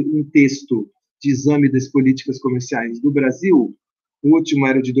 que é um texto de exame das políticas comerciais do Brasil. O último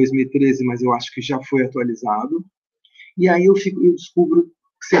era de 2013, mas eu acho que já foi atualizado. E aí eu descubro,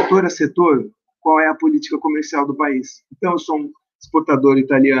 setor a setor, qual é a política comercial do país. Então, eu sou um exportador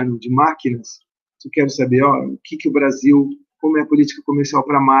italiano de máquinas, eu quero saber o que o Brasil, como é a política comercial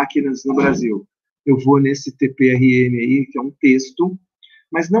para máquinas no Brasil. Eu vou nesse TPRM aí, que é um texto,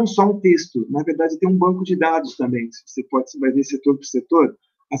 mas não só um texto, na verdade tem um banco de dados também. Você vai ver setor por setor,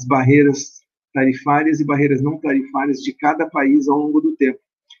 as barreiras tarifárias e barreiras não tarifárias de cada país ao longo do tempo.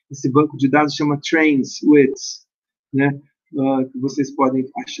 Esse banco de dados chama Trends with, né? Que vocês podem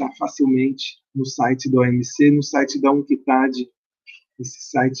achar facilmente no site da OMC, no site da UNCTAD,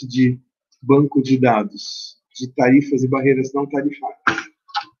 esse site de banco de dados, de tarifas e barreiras não tarifárias.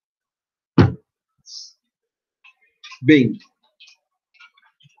 Bem,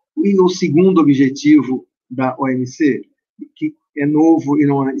 e o segundo objetivo da OMC, que é novo e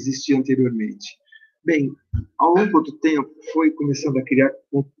não existia anteriormente. Bem, ao longo do tempo, foi começando a criar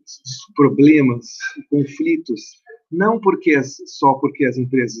problemas, conflitos, não só porque as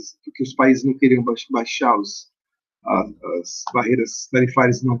empresas, porque os países não queriam baixar as barreiras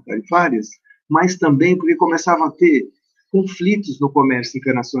tarifárias e não tarifárias, mas também porque começavam a ter conflitos no comércio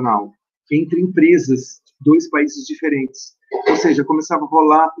internacional entre empresas de 2 países diferentes. Ou seja, começava a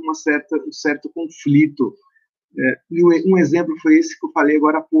rolar um certo conflito. E um exemplo foi esse que eu falei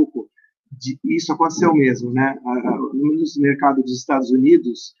agora há pouco. Isso aconteceu mesmo, né? No mercado dos Estados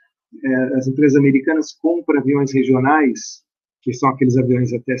Unidos, as empresas americanas compram aviões regionais, que são aqueles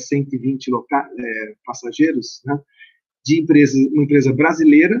aviões até 120 passageiros, né? De uma empresa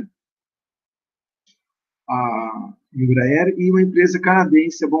brasileira, a Embraer, e uma empresa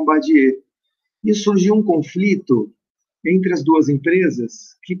canadense, a Bombardier. E surgiu um conflito entre as 2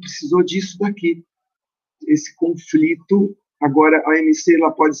 empresas que precisou disso daqui. Esse conflito, agora a OMC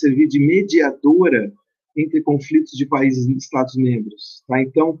ela pode servir de mediadora entre conflitos de países e Estados-membros. Tá?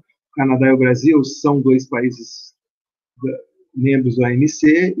 Então, o Canadá e o Brasil são 2 países membros da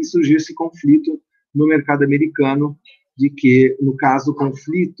OMC e surgiu esse conflito no mercado americano, de que, no caso, o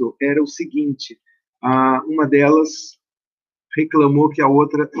conflito era o seguinte, uma delas reclamou que a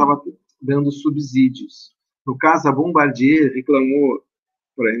outra estava dando subsídios. No caso, a Bombardier reclamou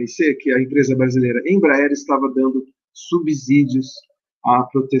para a OMC que a empresa brasileira Embraer estava dando subsídios à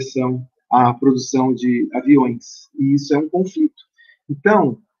produção de aviões. E isso é um conflito.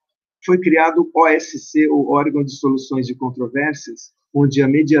 Então, foi criado o OSC, o Órgão de Soluções de Controvérsias, onde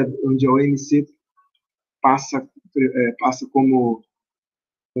a OMC passa como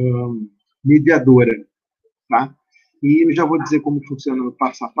mediadora. Tá? E eu já vou dizer como funciona o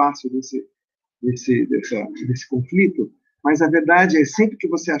passo a passo desse conflito, mas a verdade é, sempre que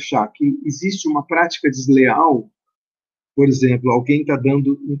você achar que existe uma prática desleal, por exemplo,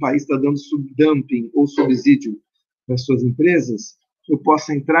 um país está dando subdumping ou subsídio das suas empresas, eu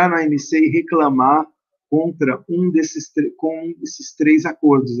posso entrar na OMC e reclamar contra esses 3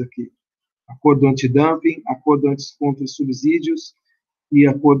 acordos aqui. Acordo antidumping, acordo contra subsídios e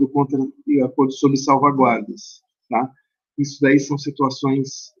acordo sobre salvaguardas. Tá? Isso daí são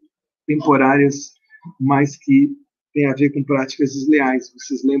situações temporárias, mas que tem a ver com práticas desleais.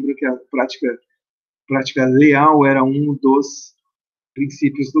 Vocês lembram que a prática leal era um dos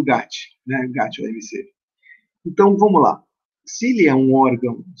princípios do GATT, né? GATT-OMC. Então, vamos lá. Se ele é um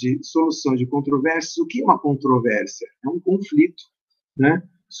órgão de solução de controvérsias, o que é uma controvérsia? É um conflito, né,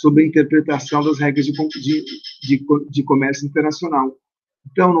 sobre a interpretação das regras de comércio internacional.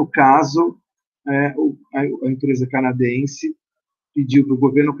 Então, no caso, a empresa canadense pediu para o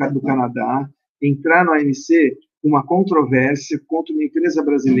governo do Canadá entrar no OMC uma controvérsia contra uma empresa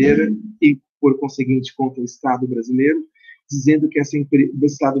brasileira e, por conseguinte, contra o Estado brasileiro, dizendo que o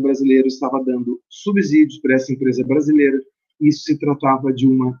Estado brasileiro estava dando subsídios para essa empresa brasileira e isso se tratava de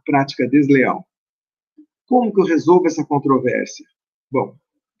uma prática desleal. Como que eu resolvo essa controvérsia? Bom,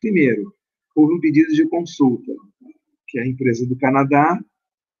 primeiro, houve um pedido de consulta, que a empresa do Canadá,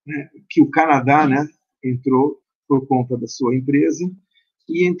 né, que o Canadá, né, entrou por conta da sua empresa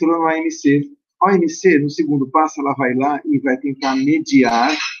e entrou no OMC. A OMC, no segundo passo, ela vai lá e vai tentar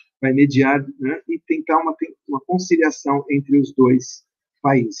mediar, né, e tentar uma conciliação entre os dois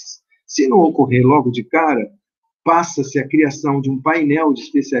países. Se não ocorrer logo de cara, passa-se a criação de um painel de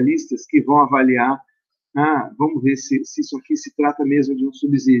especialistas que vão avaliar, vamos ver se isso aqui se trata mesmo de um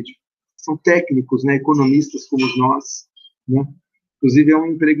subsídio. São técnicos, né, economistas como nós, né? Inclusive é um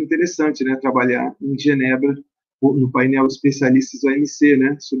emprego interessante, né, trabalhar em Genebra no painel de especialistas do OMC,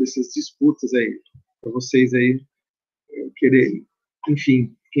 né, sobre essas disputas aí, para vocês aí quererem,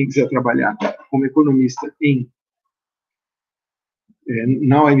 enfim, quem quiser trabalhar como economista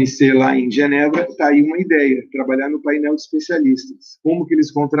na OMC lá em Genebra, está aí uma ideia, trabalhar no painel de especialistas. Como que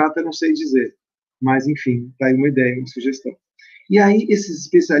eles contratam, não sei dizer, mas enfim, está aí uma ideia, uma sugestão. E aí esses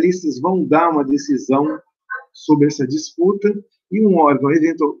especialistas vão dar uma decisão sobre essa disputa e um órgão,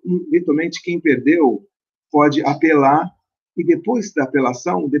 eventualmente quem perdeu, pode apelar e depois da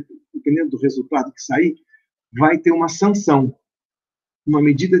apelação, dependendo do resultado que sair, vai ter uma sanção. Uma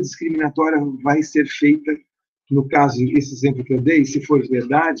medida discriminatória vai ser feita. No caso, esse exemplo que eu dei, se for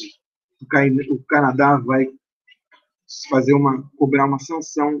verdade, o Canadá vai cobrar uma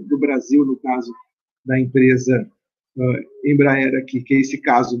sanção do Brasil, no caso da empresa Embraer aqui, que é esse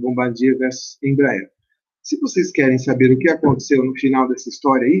caso, Bombardier versus Embraer. Se vocês querem saber o que aconteceu no final dessa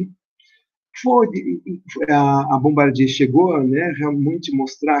história aí, a Bombardier chegou, né, realmente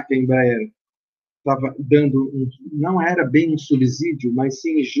mostrar que a Embraer estava dando, não era bem um subsídio, mas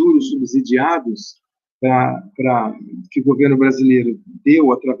sim juros subsidiados que o governo brasileiro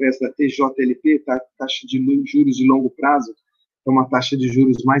deu através da TJLP, taxa de juros de longo prazo, é uma taxa de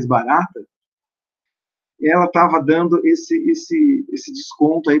juros mais barata. Ela estava dando esse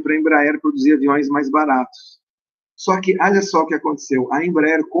desconto aí para a Embraer produzir aviões mais baratos. Só que, olha só o que aconteceu, a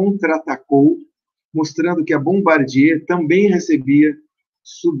Embraer contra-atacou, mostrando que a Bombardier também recebia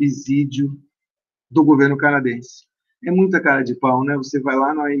subsídio do governo canadense. É muita cara de pau, né? Você vai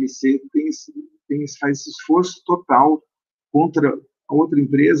lá na OMC, faz esse esforço total contra a outra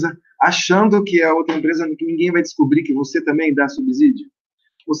empresa, achando que a outra empresa, que ninguém vai descobrir que você também dá subsídio.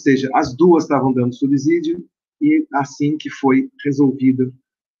 Ou seja, as duas estavam dando subsídio e assim que foi resolvida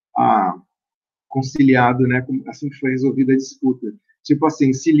conciliado, né? Assim que foi resolvida a disputa. Tipo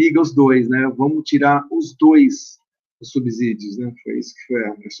assim, se liga os dois, né? Vamos tirar os dois os subsídios, né? Foi isso que foi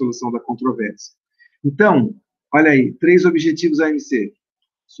a solução da controvérsia. Então, olha aí, 3 objetivos da AMC: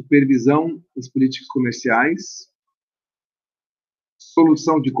 supervisão das políticas comerciais,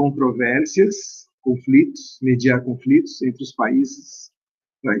 solução de controvérsias, conflitos, mediar conflitos entre os países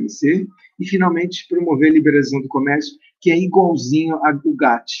da AMC, e, finalmente, promover a liberalização do comércio, que é igualzinho ao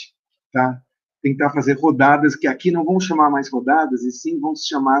GATT, tá? Tentar fazer rodadas, que aqui não vão chamar mais rodadas, e sim vão se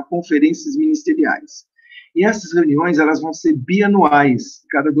chamar conferências ministeriais. E essas reuniões, elas vão ser bianuais,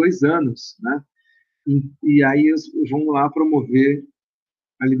 cada 2 anos, né? E aí eles vão lá promover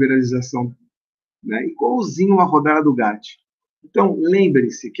a liberalização, né? Igualzinho a rodada do GATT. Então,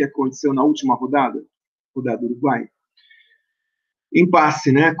 lembre-se o que aconteceu na última rodada do Uruguai.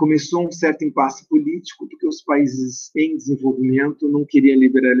 Impasse, né? Começou um certo impasse político, porque os países em desenvolvimento não queriam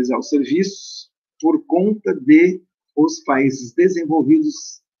liberalizar os serviços por conta de os países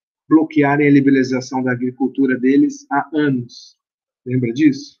desenvolvidos bloquearem a liberalização da agricultura deles há anos. Lembra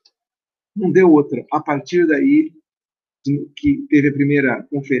disso? Não deu outra. A partir daí, que teve a primeira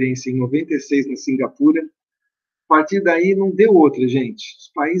conferência em 96 na Singapura, a partir daí não deu outra, gente.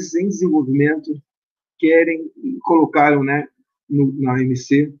 Os países em desenvolvimento colocaram, né, na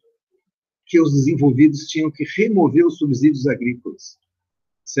OMC, que os desenvolvidos tinham que remover os subsídios agrícolas,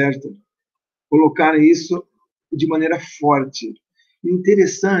 certo? Colocaram isso de maneira forte. O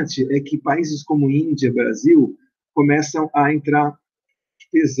interessante é que países como Índia, Brasil, começam a entrar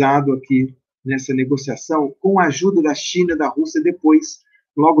pesado aqui nessa negociação, com a ajuda da China e da Rússia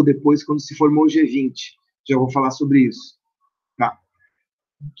logo depois, quando se formou o G20. Já vou falar sobre isso. Tá.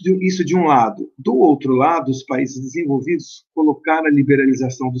 Isso de um lado. Do outro lado, os países desenvolvidos colocaram a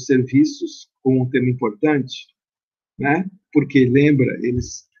liberalização dos serviços como um tema importante, né? Porque, lembra,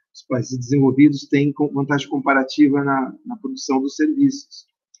 os países desenvolvidos têm vantagem comparativa na produção dos serviços.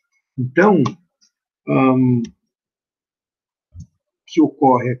 Então, o que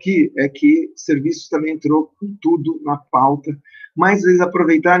ocorre aqui é que serviços também entrou com tudo na pauta, mas eles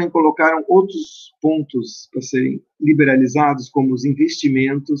aproveitaram e colocaram outros pontos para serem liberalizados, como os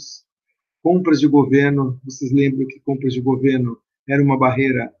investimentos, compras de governo. Vocês lembram que compras de governo era uma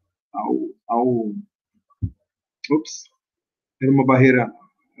barreira era uma barreira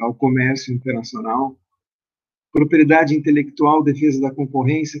ao comércio internacional. Propriedade intelectual, defesa da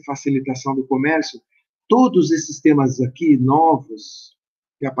concorrência, facilitação do comércio. Todos esses temas aqui, novos,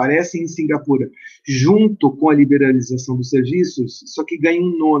 que aparecem em Singapura, junto com a liberalização dos serviços, só que ganham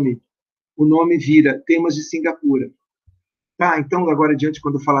um nome. O nome vira Temas de Singapura. Tá, então, agora adiante,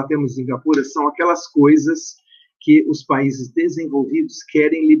 quando eu falar temas de Singapura, são aquelas coisas que os países desenvolvidos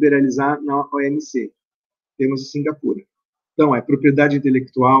querem liberalizar na OMC. Temas de Singapura. Então, é propriedade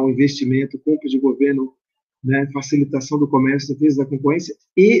intelectual, investimento, compra de governo, né, facilitação do comércio, defesa da concorrência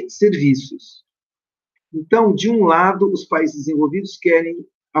e serviços. Então, de um lado, os países desenvolvidos querem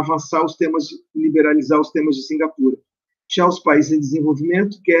avançar os temas, liberalizar os temas de Singapura. Já os países em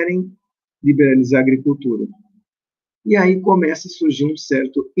desenvolvimento querem liberalizar a agricultura. E aí começa a surgir um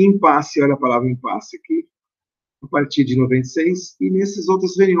certo impasse, olha a palavra impasse aqui, a partir de 96, e nessas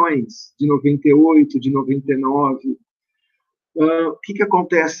outras reuniões, de 98, de 99. O que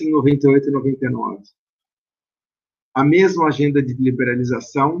acontece em 98 e 99? A mesma agenda de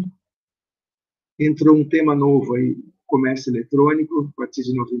liberalização, entrou um tema novo aí, comércio eletrônico, a partir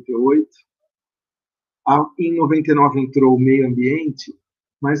de 98. Em 99 entrou o meio ambiente,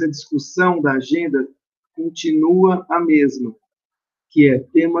 mas a discussão da agenda continua a mesma, que é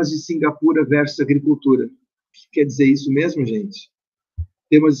temas de Singapura versus agricultura. O que quer dizer isso mesmo, gente?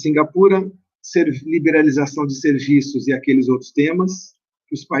 Temas de Singapura, liberalização de serviços e aqueles outros temas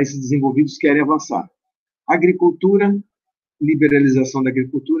que os países desenvolvidos querem avançar. Agricultura, liberalização da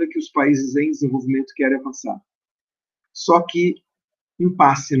agricultura que os países em desenvolvimento querem avançar. Só que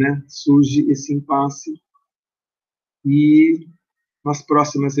impasse, né? Surge esse impasse e nas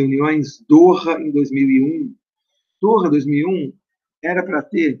próximas reuniões, Doha em 2001, Doha 2001 era para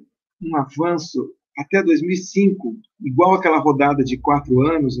ter um avanço até 2005, igual aquela rodada de 4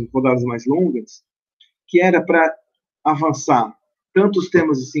 anos, rodadas mais longas, que era para avançar tanto os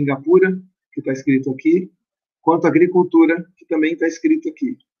temas de Singapura, que está escrito aqui, quanto a agricultura, que também está escrito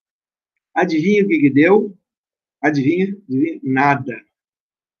aqui. Adivinha o que deu? Adivinha? Nada.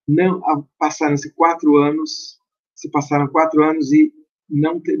 Não, passaram-se 4 anos, e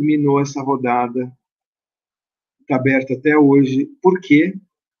não terminou essa rodada. Está aberta até hoje. Por quê?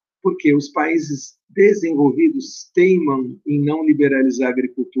 Porque os países desenvolvidos teimam em não liberalizar a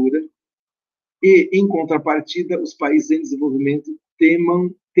agricultura e, em contrapartida, os países em desenvolvimento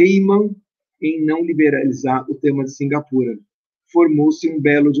teimam em não liberalizar o tema de Singapura. Formou-se um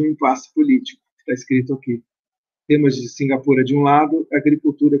belo de um impasse político, que está escrito aqui. Temas de Singapura de um lado,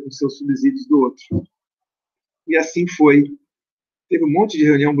 agricultura com seus subsídios do outro. E assim foi. Teve um monte de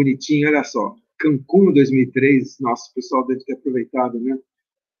reunião bonitinha, olha só. Cancún 2003, nossa, o pessoal deve ter aproveitado, né?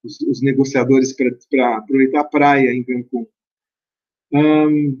 Os negociadores para aproveitar a praia em Cancún.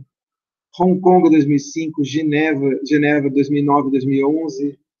 Hong Kong 2005, Geneva 2009,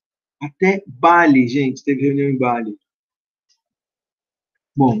 2011, até Bali, gente, teve reunião em Bali.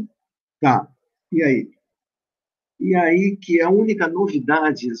 Bom, tá. E aí? E aí que a única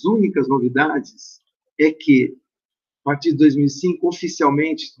novidade, as únicas novidades, é que, a partir de 2005,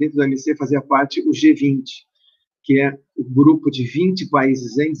 oficialmente, dentro da OMC, fazia parte o G20, que é o grupo de 20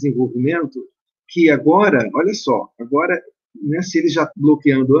 países em desenvolvimento, que agora, olha só, agora, né, se eles já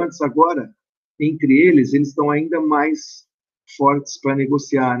bloqueando antes, agora, entre eles estão ainda mais fortes para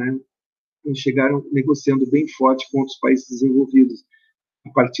negociar, né? Então, chegaram negociando bem forte com outros países desenvolvidos, a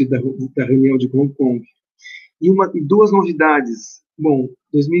partir da reunião de Hong Kong. E 2 novidades. Bom,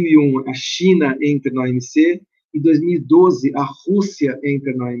 2001, a China entra na OMC, e 2012, a Rússia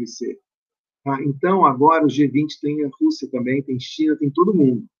entra na OMC. Tá? Então, agora o G20 tem a Rússia também, tem China, tem todo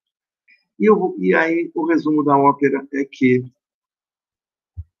mundo. E aí, o resumo da ópera é que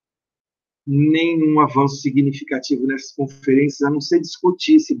nenhum avanço significativo nessas conferências, a não ser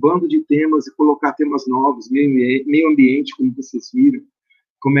discutir esse bando de temas e colocar temas novos, meio ambiente, como vocês viram,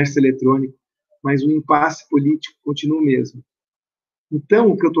 comércio eletrônico, mas o impasse político continua o mesmo. Então,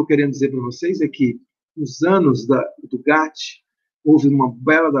 o que eu estou querendo dizer para vocês é que, nos anos do GATT, houve um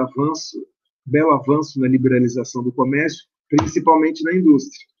belo avanço na liberalização do comércio, principalmente na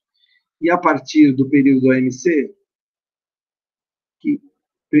indústria. E a partir do período da OMC, que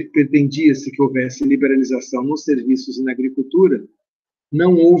pretendia-se que houvesse liberalização nos serviços e na agricultura,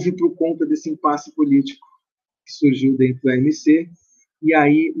 não houve por conta desse impasse político que surgiu dentro da OMC, e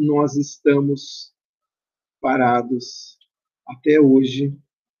aí nós estamos parados até hoje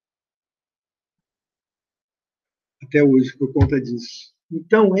por conta disso.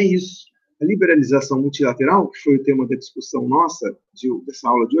 Então, é isso. A liberalização multilateral, que foi o tema da discussão nossa, dessa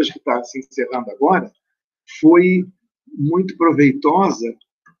aula de hoje, que está se encerrando agora, foi muito proveitosa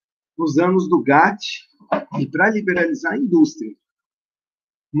nos anos do GATT e para liberalizar a indústria.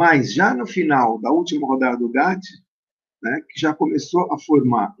 Mas já no final da última rodada do GATT, né, que já começou a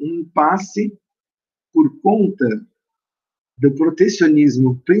formar um impasse por conta do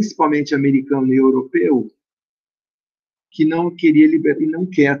protecionismo, principalmente americano e europeu, que não queria e não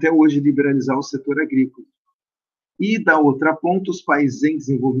quer até hoje liberalizar o setor agrícola. E, da outra ponta, os países em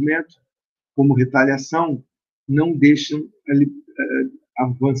desenvolvimento, como retaliação, não deixam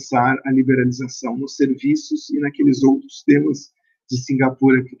avançar a liberalização nos serviços e naqueles outros temas de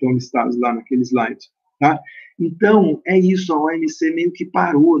Singapura que estão listados lá naquele slide. Tá? Então, é isso, a OMC meio que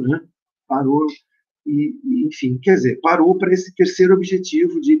parou, né? Parou, enfim, quer dizer, parou para esse terceiro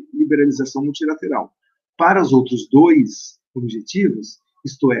objetivo de liberalização multilateral. Para os outros dois objetivos,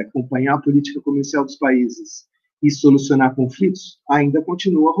 isto é, acompanhar a política comercial dos países e solucionar conflitos, ainda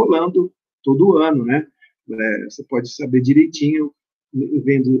continua rolando todo ano, né? Você pode saber direitinho,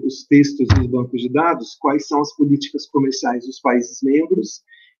 vendo os textos dos bancos de dados, quais são as políticas comerciais dos países membros,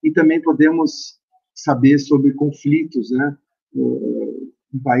 e também podemos saber sobre conflitos, né?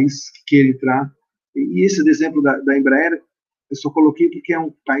 Um país que queira entrar. E esse exemplo da Embraer, eu só coloquei porque é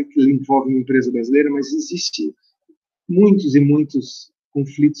um país que envolve uma empresa brasileira, mas existe muitos e muitos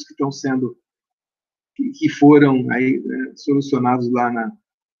conflitos que estão sendo, que foram aí, né, solucionados lá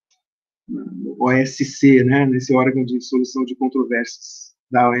no OSC, né, nesse órgão de solução de controvérsias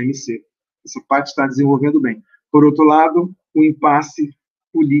da OMC. Essa parte está desenvolvendo bem. Por outro lado, o impasse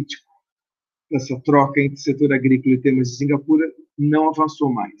político dessa troca entre setor agrícola e temas de Singapura não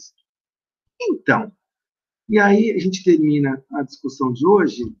avançou mais. Então, e aí a gente termina a discussão de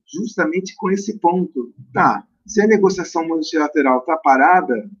hoje justamente com esse ponto. Tá, se a negociação multilateral está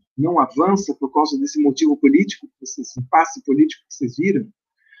parada, não avança por causa desse motivo político, esse impasse político que vocês viram,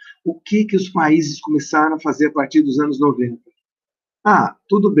 o que os países começaram a fazer a partir dos anos 90? Ah,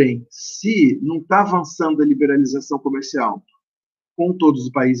 tudo bem, se não está avançando a liberalização comercial com todos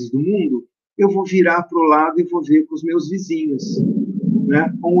os países do mundo, eu vou virar para o lado e vou ver com os meus vizinhos,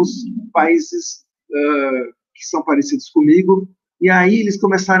 né, com os países que são parecidos comigo, e aí eles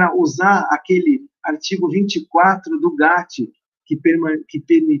começaram a usar aquele artigo 24 do GATT, que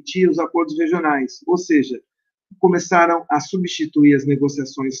permitia os acordos regionais, ou seja, começaram a substituir as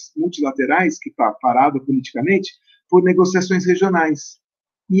negociações multilaterais, que está parada politicamente, por negociações regionais.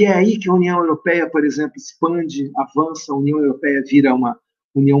 E é aí que a União Europeia, por exemplo, expande, avança, a União Europeia vira uma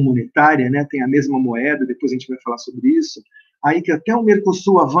união monetária, né, tem a mesma moeda, depois a gente vai falar sobre isso, aí que até o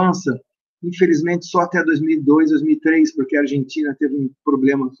Mercosul avança, infelizmente só até 2002, 2003, porque a Argentina teve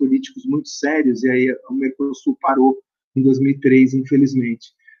problemas políticos muito sérios, e aí o Mercosul parou em 2003, infelizmente.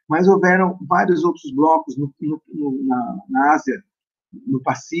 Mas houveram vários outros blocos na Ásia, no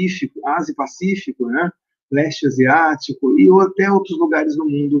Pacífico, Ásia e Pacífico, né? Leste Asiático e até outros lugares do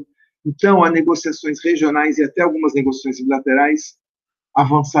mundo. Então, as negociações regionais e até algumas negociações bilaterais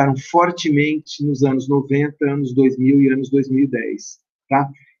avançaram fortemente nos anos 90, anos 2000 e anos 2010. Tá?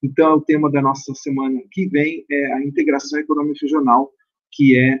 Então, o tema da nossa semana que vem é a integração econômica regional,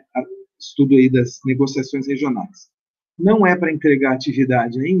 que é o estudo aí das negociações regionais. Não é para entregar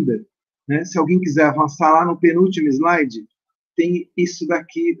atividade ainda, né? Se alguém quiser avançar lá no penúltimo slide, tem isso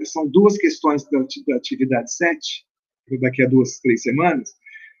daqui, são duas questões da atividade 7, daqui a 2, 3 semanas.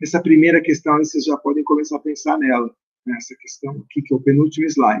 Essa primeira questão, vocês já podem começar a pensar nela, nessa questão aqui, que é o penúltimo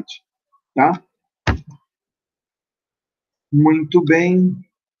slide. Tá? Muito bem,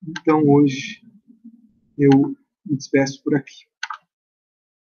 então hoje eu me despeço por aqui.